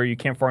vision everywhere. You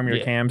can't farm your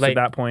Yeah, cams like- at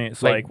that point.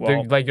 It's like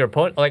well, like your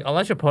opponent, like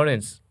unless your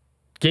opponents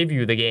give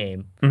you the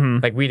game,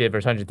 like we did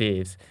versus 100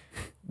 Thieves,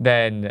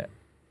 then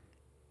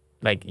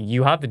like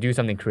you have to do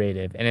something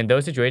creative. And in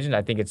those situations,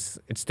 I think it's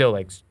still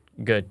like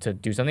good to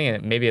do something.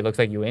 And maybe it looks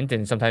like you int,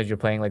 and sometimes you're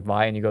playing like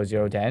Vi and you go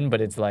 0-10,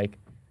 but it's like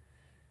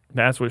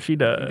that's what she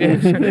does.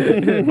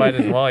 might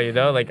as well, you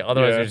know. Like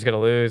otherwise Yeah. you're just gonna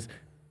lose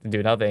and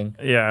do nothing.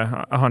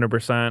 Yeah,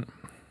 100%.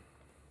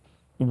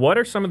 What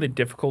are some of the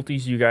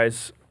difficulties you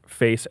guys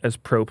face as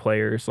pro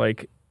players?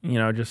 Like, you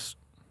know, just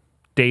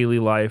daily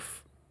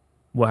life,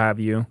 what have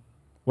you.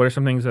 What are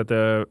some things that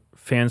the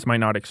fans might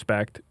not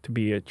expect to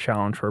be a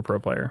challenge for a pro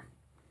player?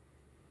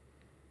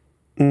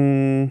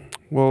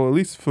 Well, at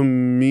least for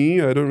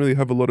me, I don't really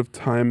have a lot of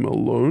time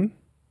alone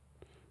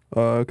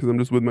because I'm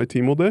just with my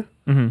team all day.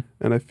 Mm-hmm.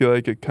 And I feel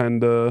like you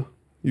kind of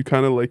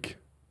like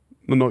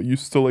are not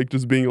used to like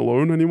just being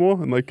alone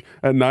anymore. And like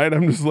at night,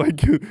 I'm just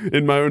like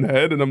in my own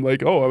head, and I'm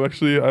like, oh, I'm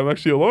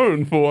actually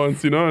alone for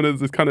once, and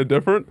it's kind of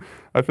different.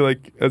 I feel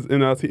like as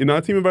in our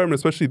team environment,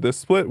 especially this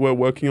split, we're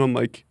working on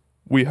like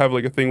we have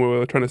like a thing where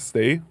we're trying to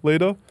stay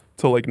later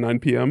till like 9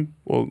 p.m.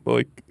 or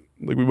like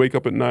we wake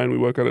up at 9, we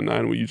work out at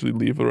 9, we usually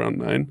leave around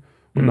 9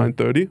 or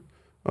 9:30.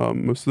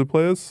 Most of the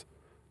players,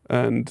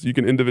 and you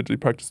can individually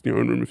practice in your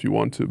own room if you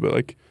want to, but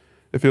like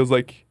it feels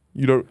like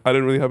I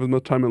don't really have as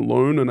much time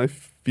alone, and I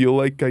feel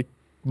like I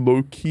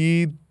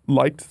low-key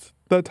liked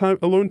that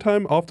alone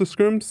time after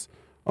scrims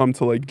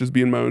to like just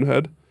be in my own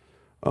head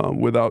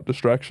without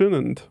distraction,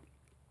 and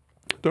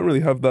don't really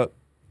have that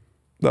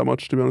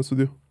much, to be honest with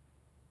you.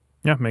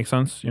 Yeah, makes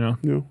sense,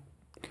 Yeah.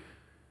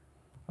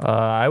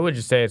 I would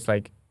just say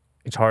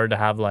it's hard to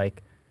have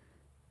like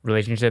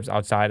relationships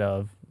outside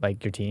of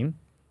like your team.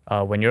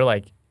 When you're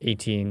like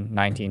 18,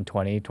 19,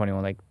 20,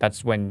 21, like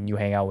that's when you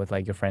hang out with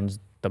like your friends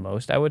the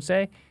most, I would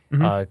say,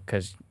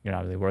 because you're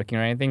not really working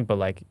or anything, but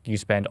like you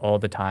spend all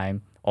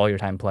your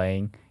time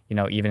playing,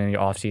 even in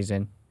your off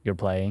season, you're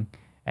playing.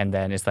 And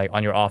then it's like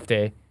on your off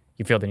day,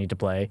 you feel the need to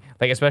play.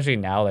 Like, especially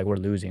now, like we're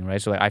losing,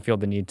 right? So like I feel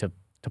the need to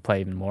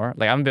play even more.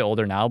 Like I'm a bit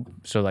older now,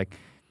 so like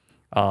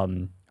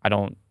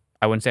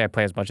I wouldn't say I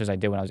play as much as I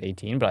did when I was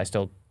 18, but I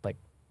still like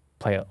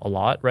play a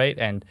lot, right?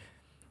 And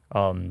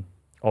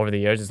over the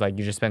years, it's like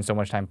you just spend so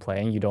much time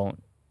playing, you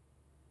don't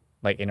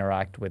like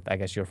interact with, I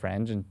guess, your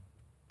friends and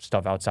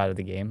stuff outside of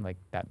the game like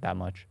that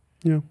much.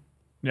 Yeah.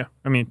 Yeah,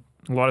 I mean,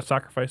 a lot of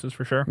sacrifices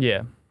for sure.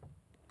 Yeah.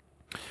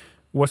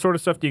 What sort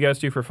of stuff do you guys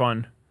do for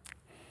fun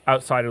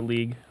outside of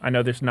League? I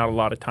know there's not a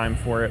lot of time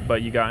for it,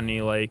 but you got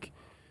any like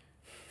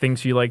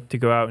things you like to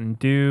go out and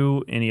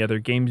do? Any other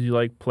games you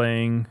like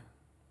playing?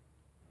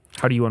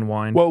 How do you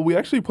unwind? Well, we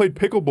actually played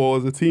pickleball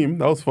as a team.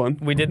 That was fun.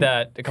 We did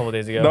that a couple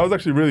days ago. That was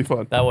actually really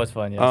fun. That was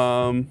fun, yes.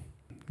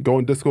 Go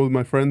on Discord with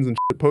my friends and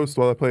post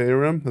while I play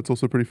ARM. That's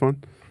also pretty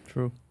fun.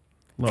 True.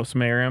 Love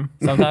some ARM.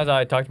 Sometimes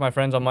I talk to my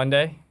friends on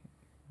Monday.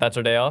 That's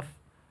our day off.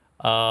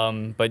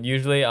 But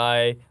usually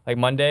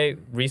Monday,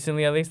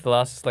 recently at least, the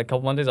last like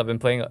couple Mondays, I've been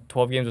playing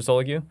 12 games of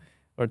solo queue,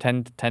 or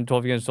 10,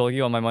 12 games of solo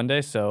queue on my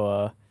Monday.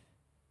 So,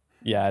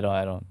 yeah, I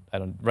don't.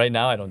 Right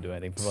now, I don't do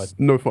anything for fun.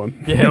 No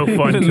fun. Yeah, No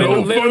fun.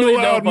 No literally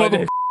fun allowed, no fun.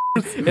 mother.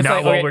 It's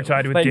Not while we're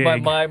tied with like Dig.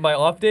 my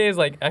off day is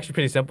like actually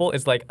pretty simple.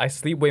 It's like I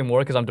sleep way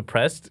more because I'm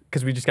depressed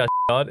because we just got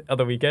on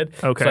the weekend.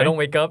 Okay. So I don't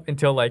wake up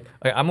until like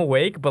I'm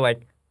awake, but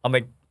like I'm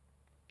like,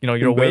 you're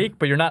In bed. awake,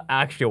 but you're not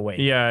actually awake.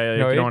 Yeah, You know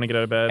you what I don't want to get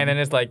out of bed. And then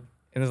it's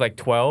like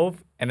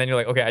 12, and then you're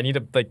like, okay, I need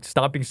to like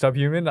stop being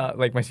subhuman.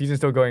 Like my season's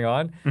still going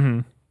on. Mm-hmm.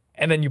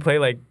 And then you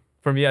play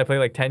for me, I play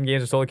like 10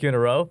 games of solo queue in a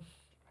row,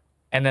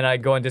 and then I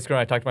go on Discord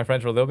and I talk to my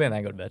friends for a little bit, and then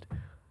I go to bed.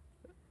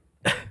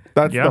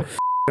 That's Yeah.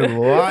 the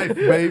life,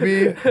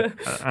 baby.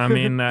 I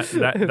mean,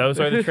 those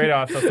are the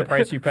trade-offs. That's the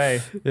price you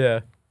pay. Yeah.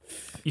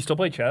 You still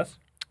play chess?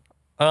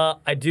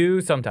 I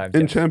do sometimes.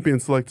 In yes. champion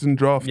select and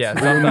draft. Yeah, And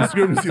in sometimes.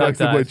 scrims, he likes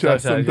to play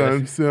chess Sometimes,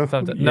 sometimes. Yeah.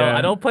 Sometimes. No, Yeah.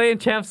 I don't play in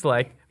champ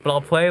select, but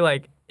I'll play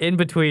like in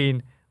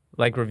between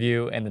like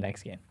review and the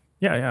next game.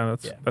 Yeah,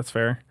 that's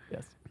fair.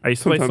 Yes. I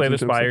used to play Sometimes Slay in the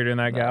Champs Spire during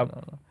that gap.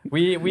 No.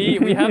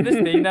 We have this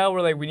thing now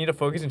where like we need to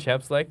focus in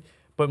champ select,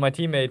 but my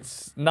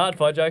teammates, not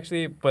Fudge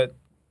actually, but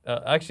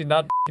actually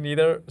not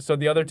either. So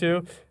the other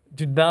two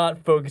do not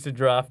focus in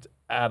draft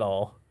at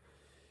all.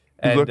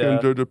 He's looking and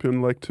Jojo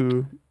Pin like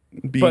to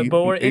be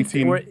but we're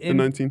 18 and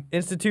 19.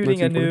 instituting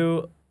 19, a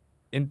new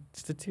no,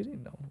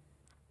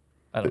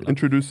 I don't know.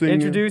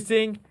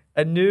 Introducing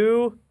a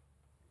new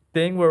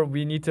thing where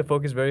we need to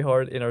focus very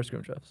hard in our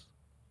scrim drafts.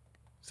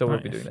 So we'll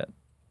be Nice. doing that.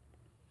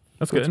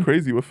 That's That's good.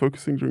 crazy. We're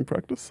focusing during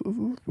practice.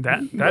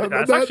 That's actually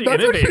that's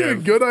innovative. actually a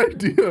good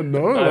idea.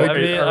 No, I like,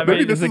 mean,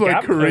 maybe this is is the why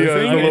gap Korea is a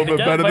closing? little The bit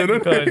gap better might than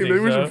be closing, anything. Maybe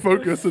we so. should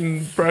focus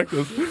and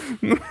practice.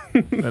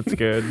 That's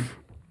good.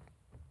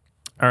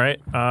 All right.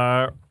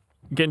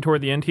 Getting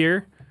toward the end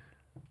here.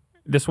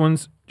 This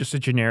one's just a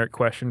generic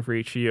question for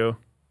each of you.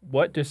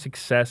 What does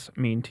success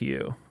mean to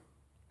you?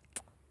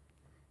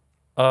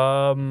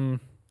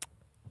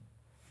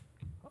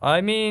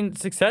 I mean,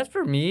 success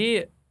for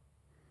me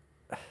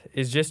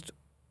is just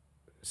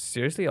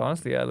seriously,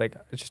 honestly, it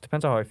just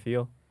depends on how I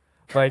feel.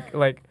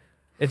 Like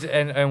it's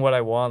and what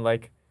I want.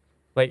 Like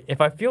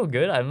if I feel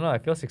good, I don't know, I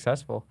feel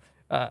successful.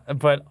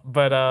 But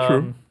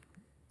True.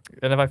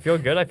 And if I feel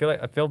good, I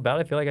feel bad,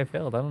 I feel like I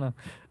failed. I don't know.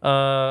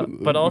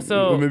 But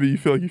also Or maybe you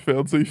feel like you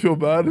failed, so you feel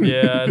bad. And Yeah,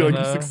 I you feel don't like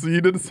know. you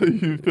succeeded, so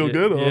you feel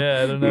good. Or?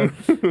 Yeah, I don't know.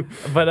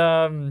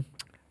 But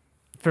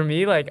for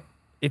me, like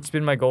it's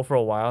been my goal for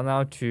a while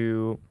now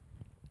to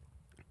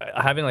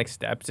having like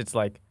steps. It's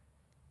like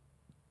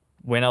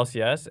win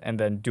LCS and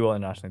then duel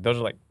internationally. Those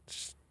are like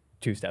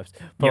 2 steps.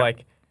 But Yeah.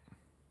 like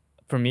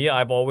for me,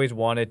 I've always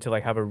wanted to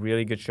like have a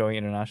really good showing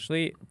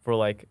internationally for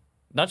like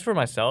not just for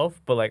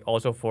myself, but like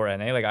also for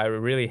NA. Like I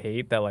really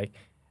hate that like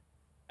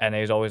NA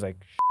is always like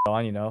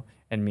on, you know,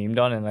 and memed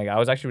on, and like I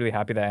was actually really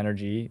happy that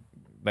NRG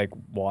like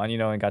won, you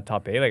know, and got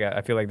top 8. Like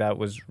I feel like that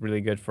was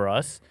really good for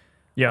us.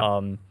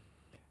 Yeah.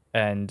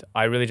 And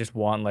I really just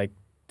want like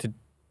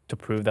to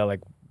prove that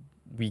like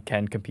we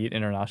can compete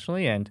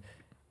internationally, and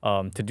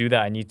to do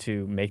that I need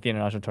to make the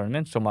international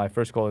tournament. So my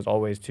first goal is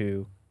always to,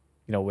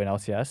 you know, win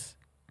LCS,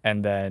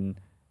 and then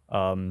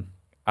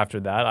after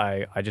that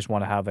I just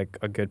want to have like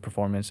a good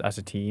performance as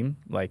a team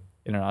like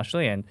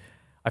internationally. And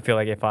I feel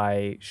like if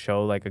I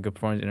show like a good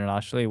performance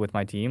internationally with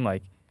my team,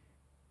 like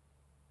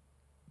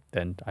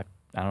then I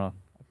don't know,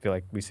 I feel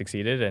like we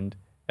succeeded. And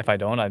if I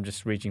don't, I'm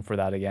just reaching for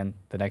that again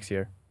the next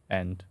year,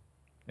 and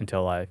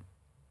until I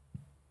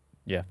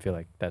feel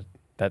like that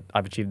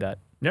I've achieved that.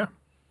 Yeah.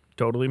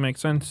 Totally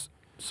makes sense.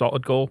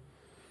 Solid goal.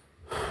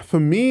 For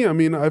me, I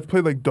mean, I've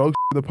played like dog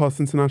shit the past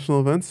international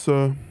events,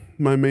 so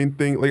my main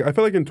thing, like I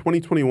feel like in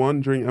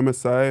 2021 during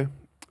MSI,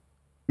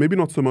 maybe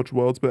not so much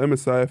Worlds, but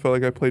MSI, I felt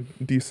like I played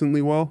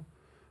decently well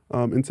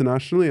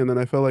internationally, and then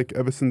I felt like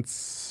ever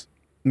since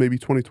maybe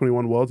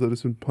 2021 Worlds, I've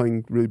just been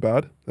playing really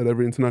bad at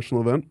every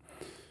international event,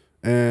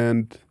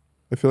 and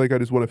I feel like I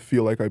just want to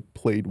feel like I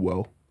played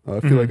well. I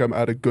feel like I'm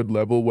at a good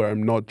level where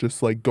I'm not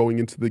just like going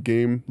into the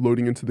game,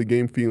 loading into the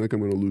game, feeling like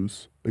I'm going to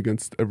lose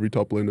against every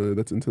top laner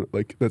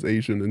that's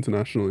Asian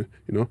internationally,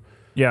 you know?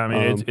 Yeah, I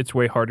mean, it's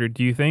way harder.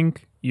 Do you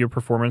think your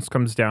performance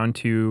comes down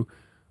to,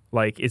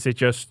 like, is it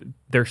just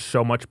they're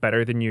so much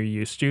better than you're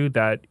used to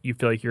that you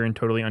feel like you're in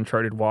totally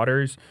uncharted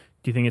waters?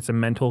 Do you think it's a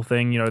mental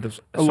thing? You know,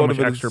 there's so much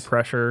extra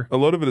pressure. A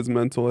lot of it is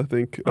mental, I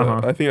think.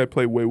 I think I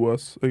play way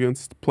worse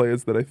against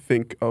players that I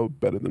think are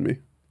better than me.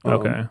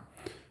 Okay.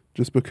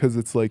 Just because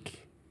it's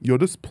like, you're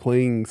just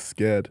playing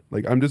scared.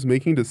 Like, I'm just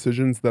making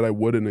decisions that I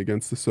wouldn't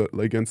against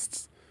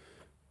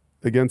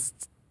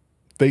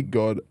Fake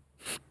God.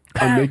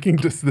 I'm making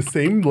just the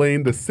same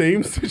lane, the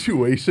same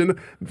situation.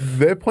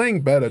 They're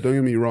playing better, don't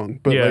get me wrong.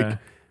 But like,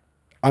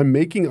 I'm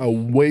making a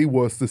way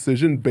worse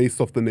decision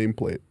based off the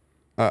nameplate.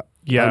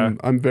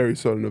 I'm very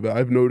certain of it.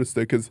 I've noticed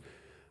it because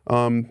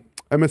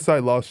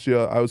MSI last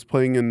year, I was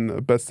playing in a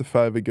best of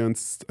 5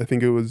 against, I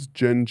think it was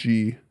Gen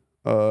G,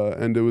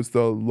 and it was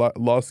the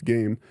last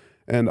game.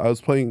 And I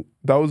was playing,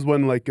 that was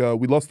when like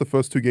we lost the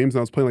first 2 games, and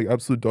I was playing like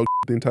absolute dog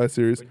the entire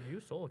series. But you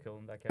solo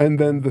killed him that game. And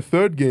then the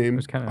third game,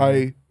 kinda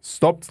I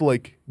stopped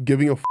like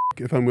giving a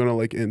if I'm gonna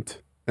like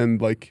int.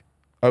 And like,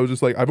 I was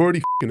just like, I've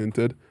already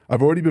inted.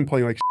 I've already been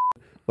playing like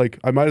like,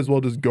 I might as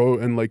well just go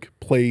and like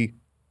play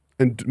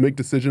and make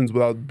decisions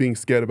without being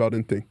scared about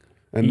inting.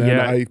 And then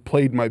I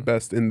played my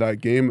best in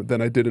that game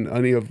than I did in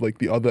any of like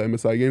the other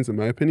MSI games, in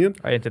my opinion.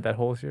 I entered that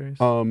whole series.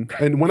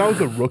 And when I was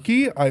a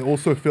rookie, I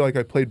also feel like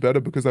I played better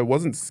because I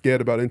wasn't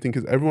scared about inting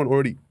because everyone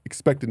already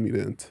expected me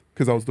to int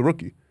because I was the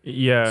rookie.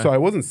 Yeah. So I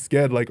wasn't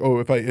scared like, oh,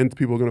 if I int,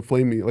 people are going to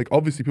flame me. Like,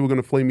 obviously people are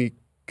going to flame me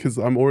because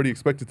I'm already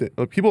expected to.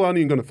 Like, people aren't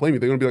even going to flame me.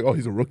 They're going to be like, oh,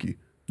 he's a rookie.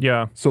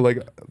 Yeah. So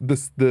like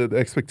the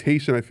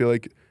expectation, I feel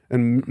like,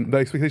 and the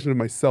expectation of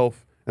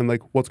myself and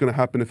like what's going to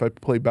happen if I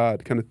play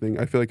bad kind of thing,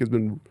 I feel like has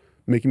been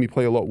making me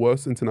play a lot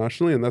worse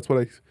internationally, and that's what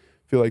I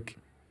feel like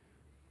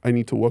I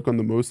need to work on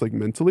the most, like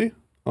mentally,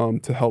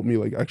 to help me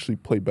like actually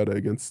play better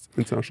against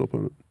international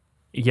opponent.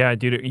 Yeah,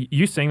 dude,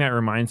 you saying that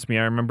reminds me.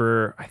 I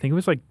remember, I think it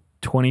was like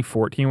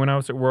 2014 when I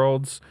was at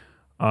Worlds.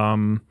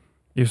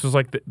 This was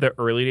like the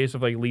early days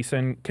of like Lee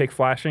Sin kick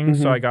flashing,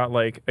 so I got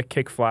like a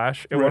kick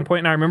flash at one point,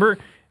 and I remember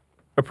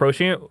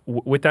approaching it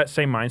with that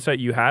same mindset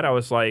you had. I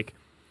was like,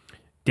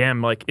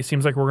 damn, like it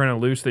seems like we're gonna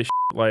lose this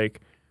shit.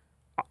 Like,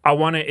 I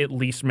want to at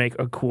least make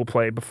a cool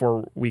play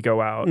before we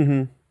go out.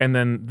 And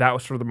then that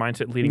was sort of the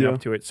mindset leading up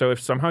to it. So if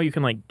somehow you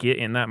can like get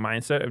in that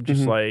mindset of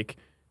just like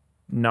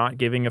not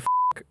giving a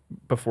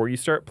before you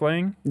start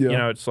playing, you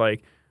know, it's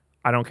like,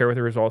 I don't care what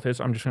the result is.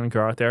 I'm just going to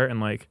go out there and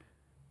like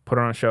put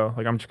on a show.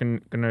 Like I'm just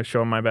going to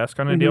show my best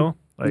kind of deal.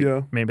 Like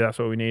maybe that's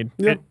what we need.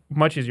 Yeah.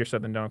 Much easier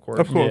said than done, of course.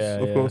 Of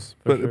course.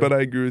 Sure. But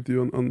I agree with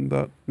you on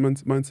that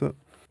mindset.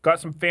 Got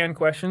some fan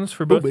questions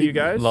for both of you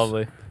guys.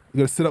 Lovely.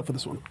 You got to sit up for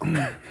this one.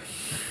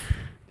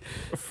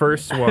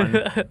 First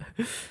one.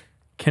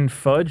 Can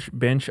Fudge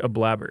bench a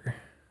Blaber?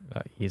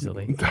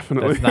 Easily.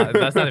 Definitely.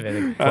 That's not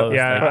even close.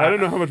 I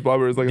don't know how much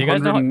Blaber is, like you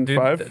guys know,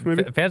 105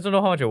 maybe? Fans don't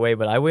know how much I weigh,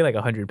 but I weigh like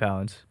 100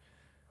 pounds.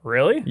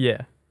 Really?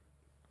 Yeah.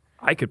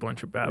 I could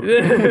bench a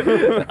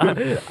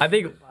Blaber. I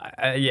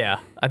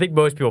think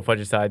most people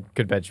Fudge side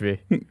could bench me.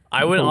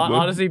 I would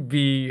honestly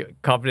be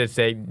confident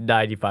saying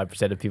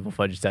 95% of people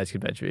Fudge sides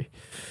could bench me.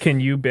 Can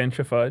you bench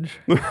a Fudge?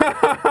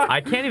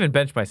 I can't even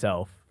bench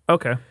myself.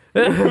 Okay.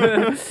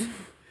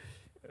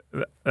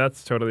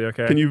 That's totally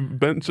okay. Can you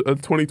bench a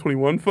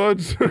 2021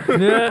 Fudge?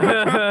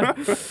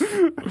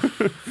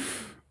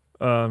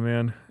 Oh,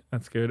 man.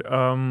 That's good.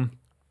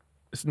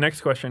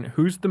 Next question.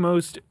 Who's the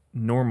most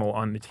normal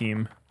on the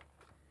team?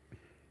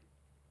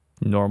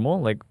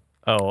 Normal? Like,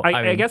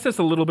 I guess it's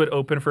a little bit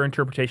open for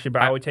interpretation,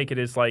 but I would take it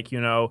as like,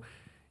 you know,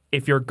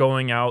 if you're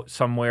going out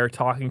somewhere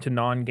talking to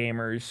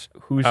non-gamers,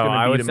 who's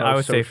going to be the most I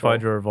would say social?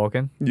 Fudge or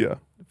Vulcan. Yeah.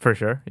 For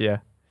sure. Yeah.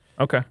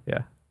 Okay.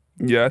 Yeah.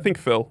 Yeah, I think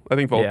Phil. I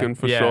think Vulcan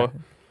for sure.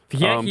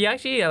 He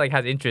actually like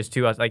has interest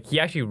too. Like he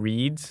actually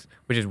reads,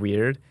 which is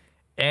weird,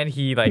 and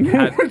he like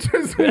has. Which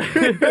is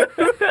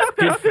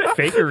Dude,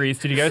 Faker reads.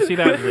 Did you guys see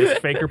that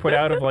list Faker put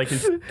out of like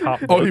his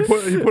top? Oh,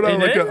 books? he put out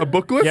like did? a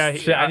book list. Yeah,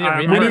 Shit,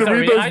 I We need to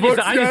read those books,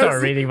 I just started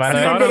guys. reading. By the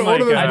Send way, out all of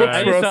those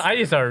books for us. I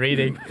just started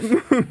reading.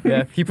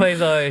 Yeah, he plays.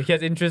 He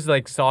has interest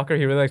like soccer.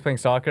 He really likes playing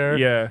soccer.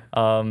 Yeah.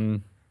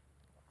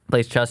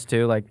 Plays chess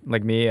too,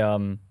 like me.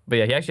 But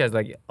yeah, he actually has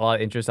like a lot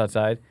of interest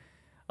outside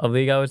of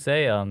league, I would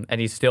say.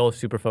 And he's still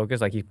super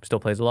focused. Like he still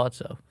plays a lot.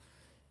 So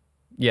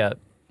yeah,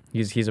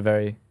 he's a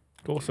very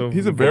Cool. So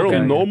He's a very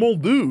Vulcan. normal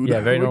dude. Yeah,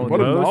 very normal. What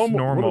a Most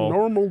normal. What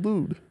a normal. normal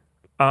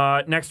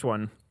dude. Next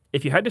one.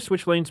 If you had to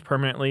switch lanes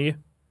permanently,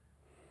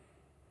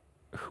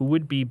 who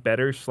would be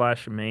better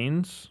 /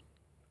 mains?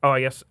 Oh,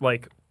 I guess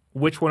like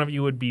which one of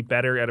you would be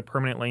better at a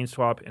permanent lane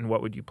swap, and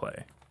what would you play?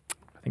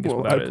 I think is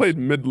Well, what that I is. played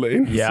mid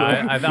lane.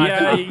 yeah. so.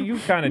 Yeah, you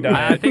kind of done.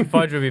 I think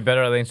Fudge would be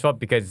better at lane swap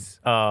because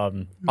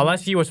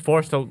unless he was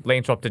forced to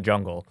lane swap to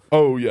jungle.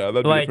 Oh yeah,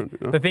 that'd be Like different.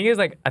 Yeah. the thing is,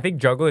 like I think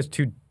jungle is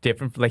too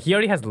different. Like he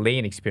already has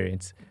lane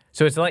experience,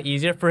 so it's a lot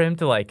easier for him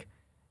to like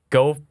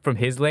go from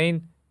his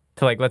lane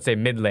to like let's say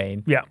mid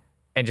lane Yeah.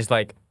 and just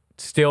like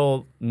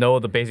still know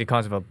the basic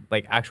concept of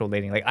like actual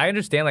laning. Like I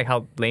understand like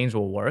how lanes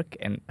will work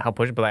and how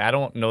push, but like I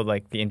don't know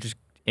like the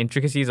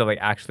intricacies of like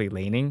actually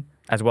laning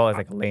as well as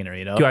like a laner.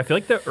 You know? Dude, I feel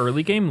like the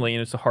early game lane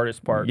is the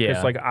hardest part. Because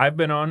Yeah. like I've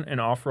been on an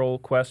off-roll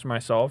quest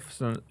myself,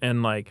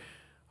 and like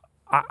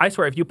I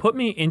swear, if you put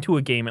me into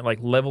a game at like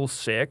level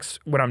 6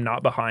 when I'm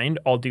not behind,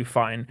 I'll do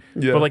fine.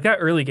 Yeah. But like that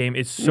early game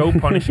is so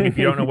punishing if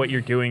you don't know what you're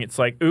doing. It's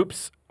like,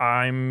 oops,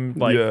 I'm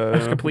like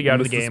just completely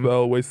out of the Missed game.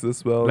 Spell, wasted the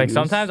spell. Like and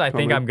sometimes just I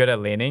think come I'm good at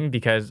laning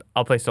because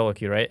I'll play solo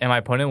queue, right? And my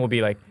opponent will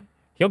be like,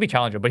 he'll be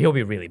challenger, but he'll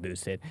be really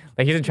boosted.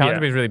 Like he's in challenger, Yeah.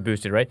 but he's really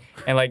boosted, right?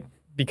 And like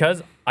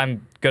because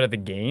I'm good at the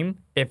game,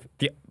 if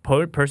the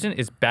person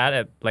is bad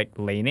at like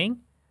laning,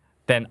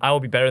 then I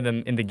will be better than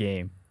them in the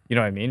game. You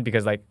know what I mean?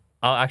 Because like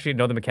I'll actually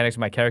know the mechanics of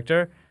my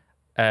character,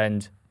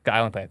 and I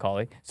only play a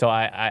Kali, so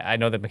I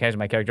know the mechanics of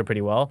my character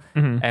pretty well.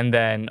 And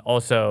then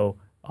also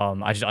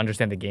I just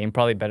understand the game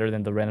probably better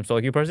than the random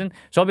solo queue person.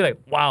 So I'll be like,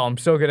 wow, I'm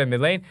so good at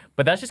mid lane,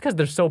 but that's just because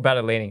they're so bad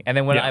at laning. And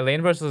then when Yeah. I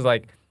lane versus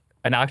like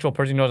an actual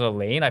person who knows how to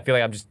lane, I feel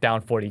like I'm just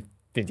down 40,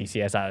 50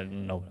 CS. I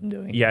don't know what I'm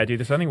doing. Yeah, dude,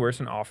 there's nothing worse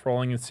than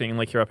off-rolling and seeing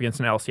like you're up against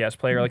an LCS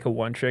player, like a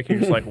one-trick,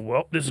 and you're just like,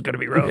 well, this is going to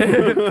be rough.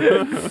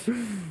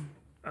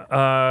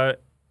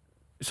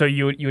 So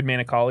you would main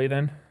a Kali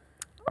then?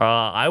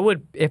 I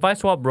would, if I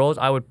swap roles,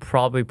 I would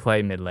probably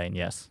play mid lane,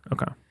 yes.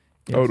 Okay.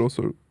 I would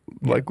also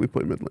likely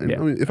play mid lane. Yeah.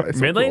 I mean, if I swapped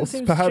Mid lane roles,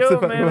 seems perhaps chill,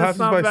 if I, man, perhaps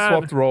that's if I not bad.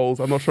 swapped roles,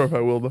 I'm not sure if I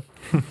will though.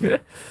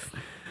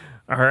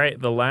 All right,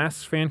 the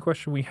last fan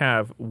question we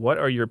have: what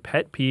are your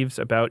pet peeves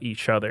about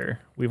each other?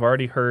 We've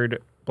already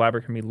heard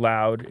Blaber can be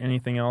loud.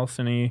 Anything else?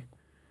 Any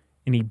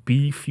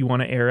beef you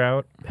want to air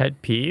out?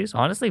 Pet peeves?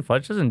 Honestly,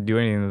 Fudge doesn't do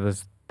anything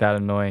that's that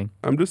annoying.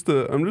 I'm just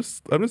out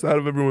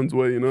of everyone's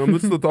way, you know. I'm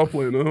just the top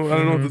laner. I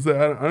don't know what to say.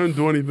 I don't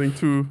do anything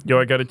too. Yo,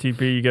 I got a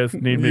TP. You guys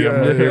need me? Yeah,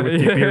 I'm here yeah.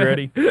 with TP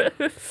ready.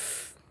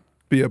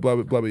 But yeah,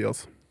 Blabber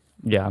yells.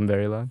 Yeah, I'm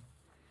very loud.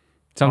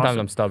 Sometimes Awesome.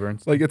 I'm stubborn.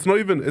 Like it's not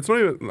even. I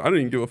don't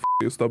even give a f.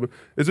 You're stubborn.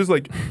 It's just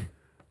like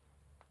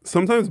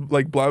sometimes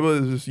like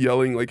Blabber is just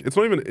yelling. Like it's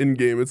not even in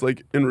game. It's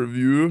like in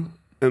review.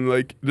 And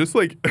like just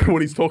like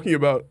when he's talking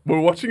about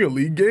we're watching a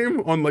league game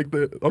on like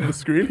on the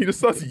screen, he just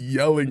starts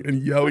yelling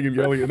and yelling and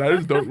yelling, and I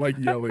just don't like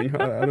yelling.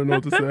 I don't know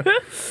what to say.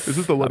 It's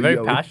just a lot I'm of very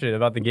yelling. passionate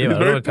about the game. He's I don't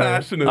know very what to tell you.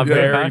 passionate. I'm yeah.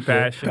 very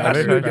passionate.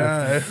 Passionate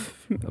guy.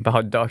 about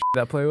how dog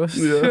that play was.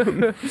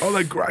 Yeah. Oh,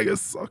 that Gragas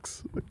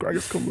sucks. The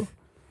Gragas combo.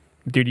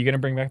 Dude, you gonna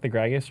bring back the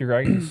Gragas? Your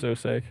Gragas is so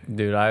sick.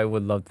 Dude, I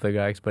would love the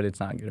Grax, but it's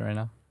not good right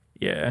now.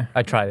 Yeah.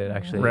 I tried it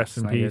actually. Rest It's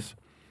in not good. peace.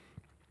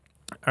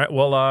 All right.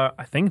 Well,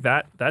 I think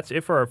that's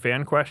it for our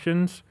fan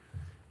questions.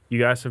 You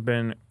guys have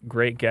been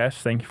great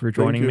guests. Thank you for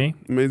joining me.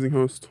 Amazing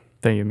host.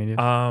 Thank you,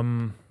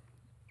 Meteos.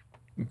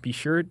 Be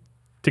sure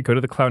to go to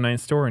the Cloud9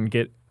 store and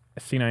get a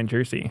C9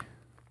 jersey.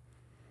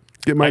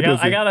 Get my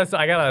jersey. I got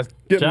a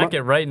Get my-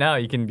 jacket right now.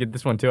 You can get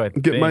this one too. I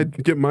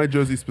Get my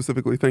jersey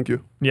specifically. Thank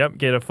you. Yep,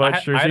 get a I Fudge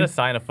had jersey. to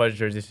sign a Fudge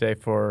jersey today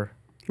for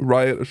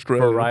Riot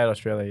Australia. Riot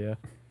Australia.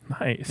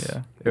 Nice.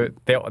 Yeah,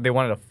 they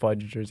wanted a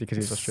Fudge jersey because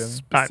he's Australian.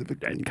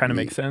 That kind of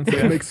makes sense. It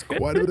Yeah. makes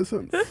quite a bit of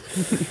sense.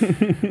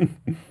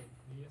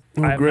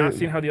 Oh, I have great. not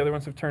seen how the other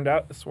ones have turned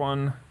out. This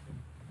one,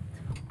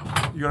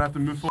 You're gonna have to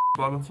move forward,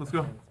 Blabber. Let's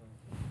go.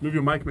 Move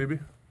your mic, maybe.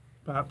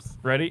 Perhaps.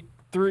 ready?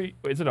 3.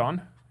 Wait, is it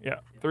on? Yeah.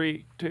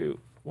 3, 2,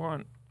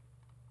 1.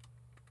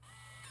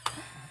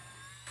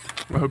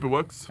 I hope it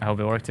works. I hope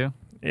it worked too.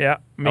 Yeah.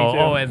 Me too.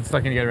 Oh, it's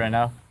looking good right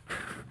now.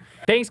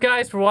 Thanks,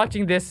 guys, for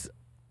watching this.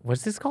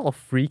 What's this called? A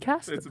free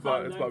cast? It's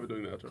Blabber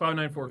doing that.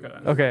 Cloud9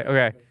 Forecast.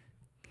 Okay.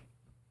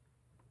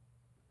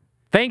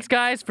 Thanks,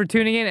 guys, for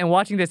tuning in and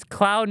watching this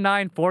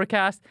Cloud9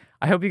 Forecast.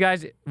 I hope you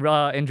guys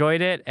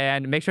enjoyed it,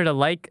 and make sure to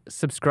like,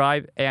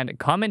 subscribe, and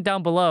comment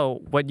down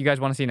below what you guys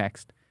want to see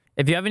next.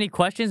 If you have any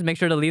questions, make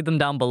sure to leave them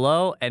down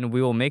below, and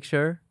we will make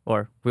sure,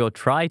 or we will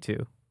try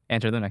to,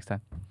 answer them next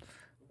time.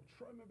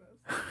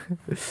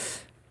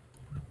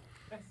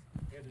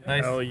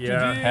 Nice. Hell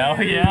yeah.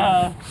 Hell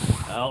yeah.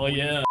 Hell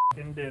yeah.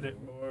 Fucking did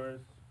it, boys.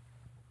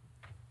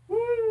 Woo!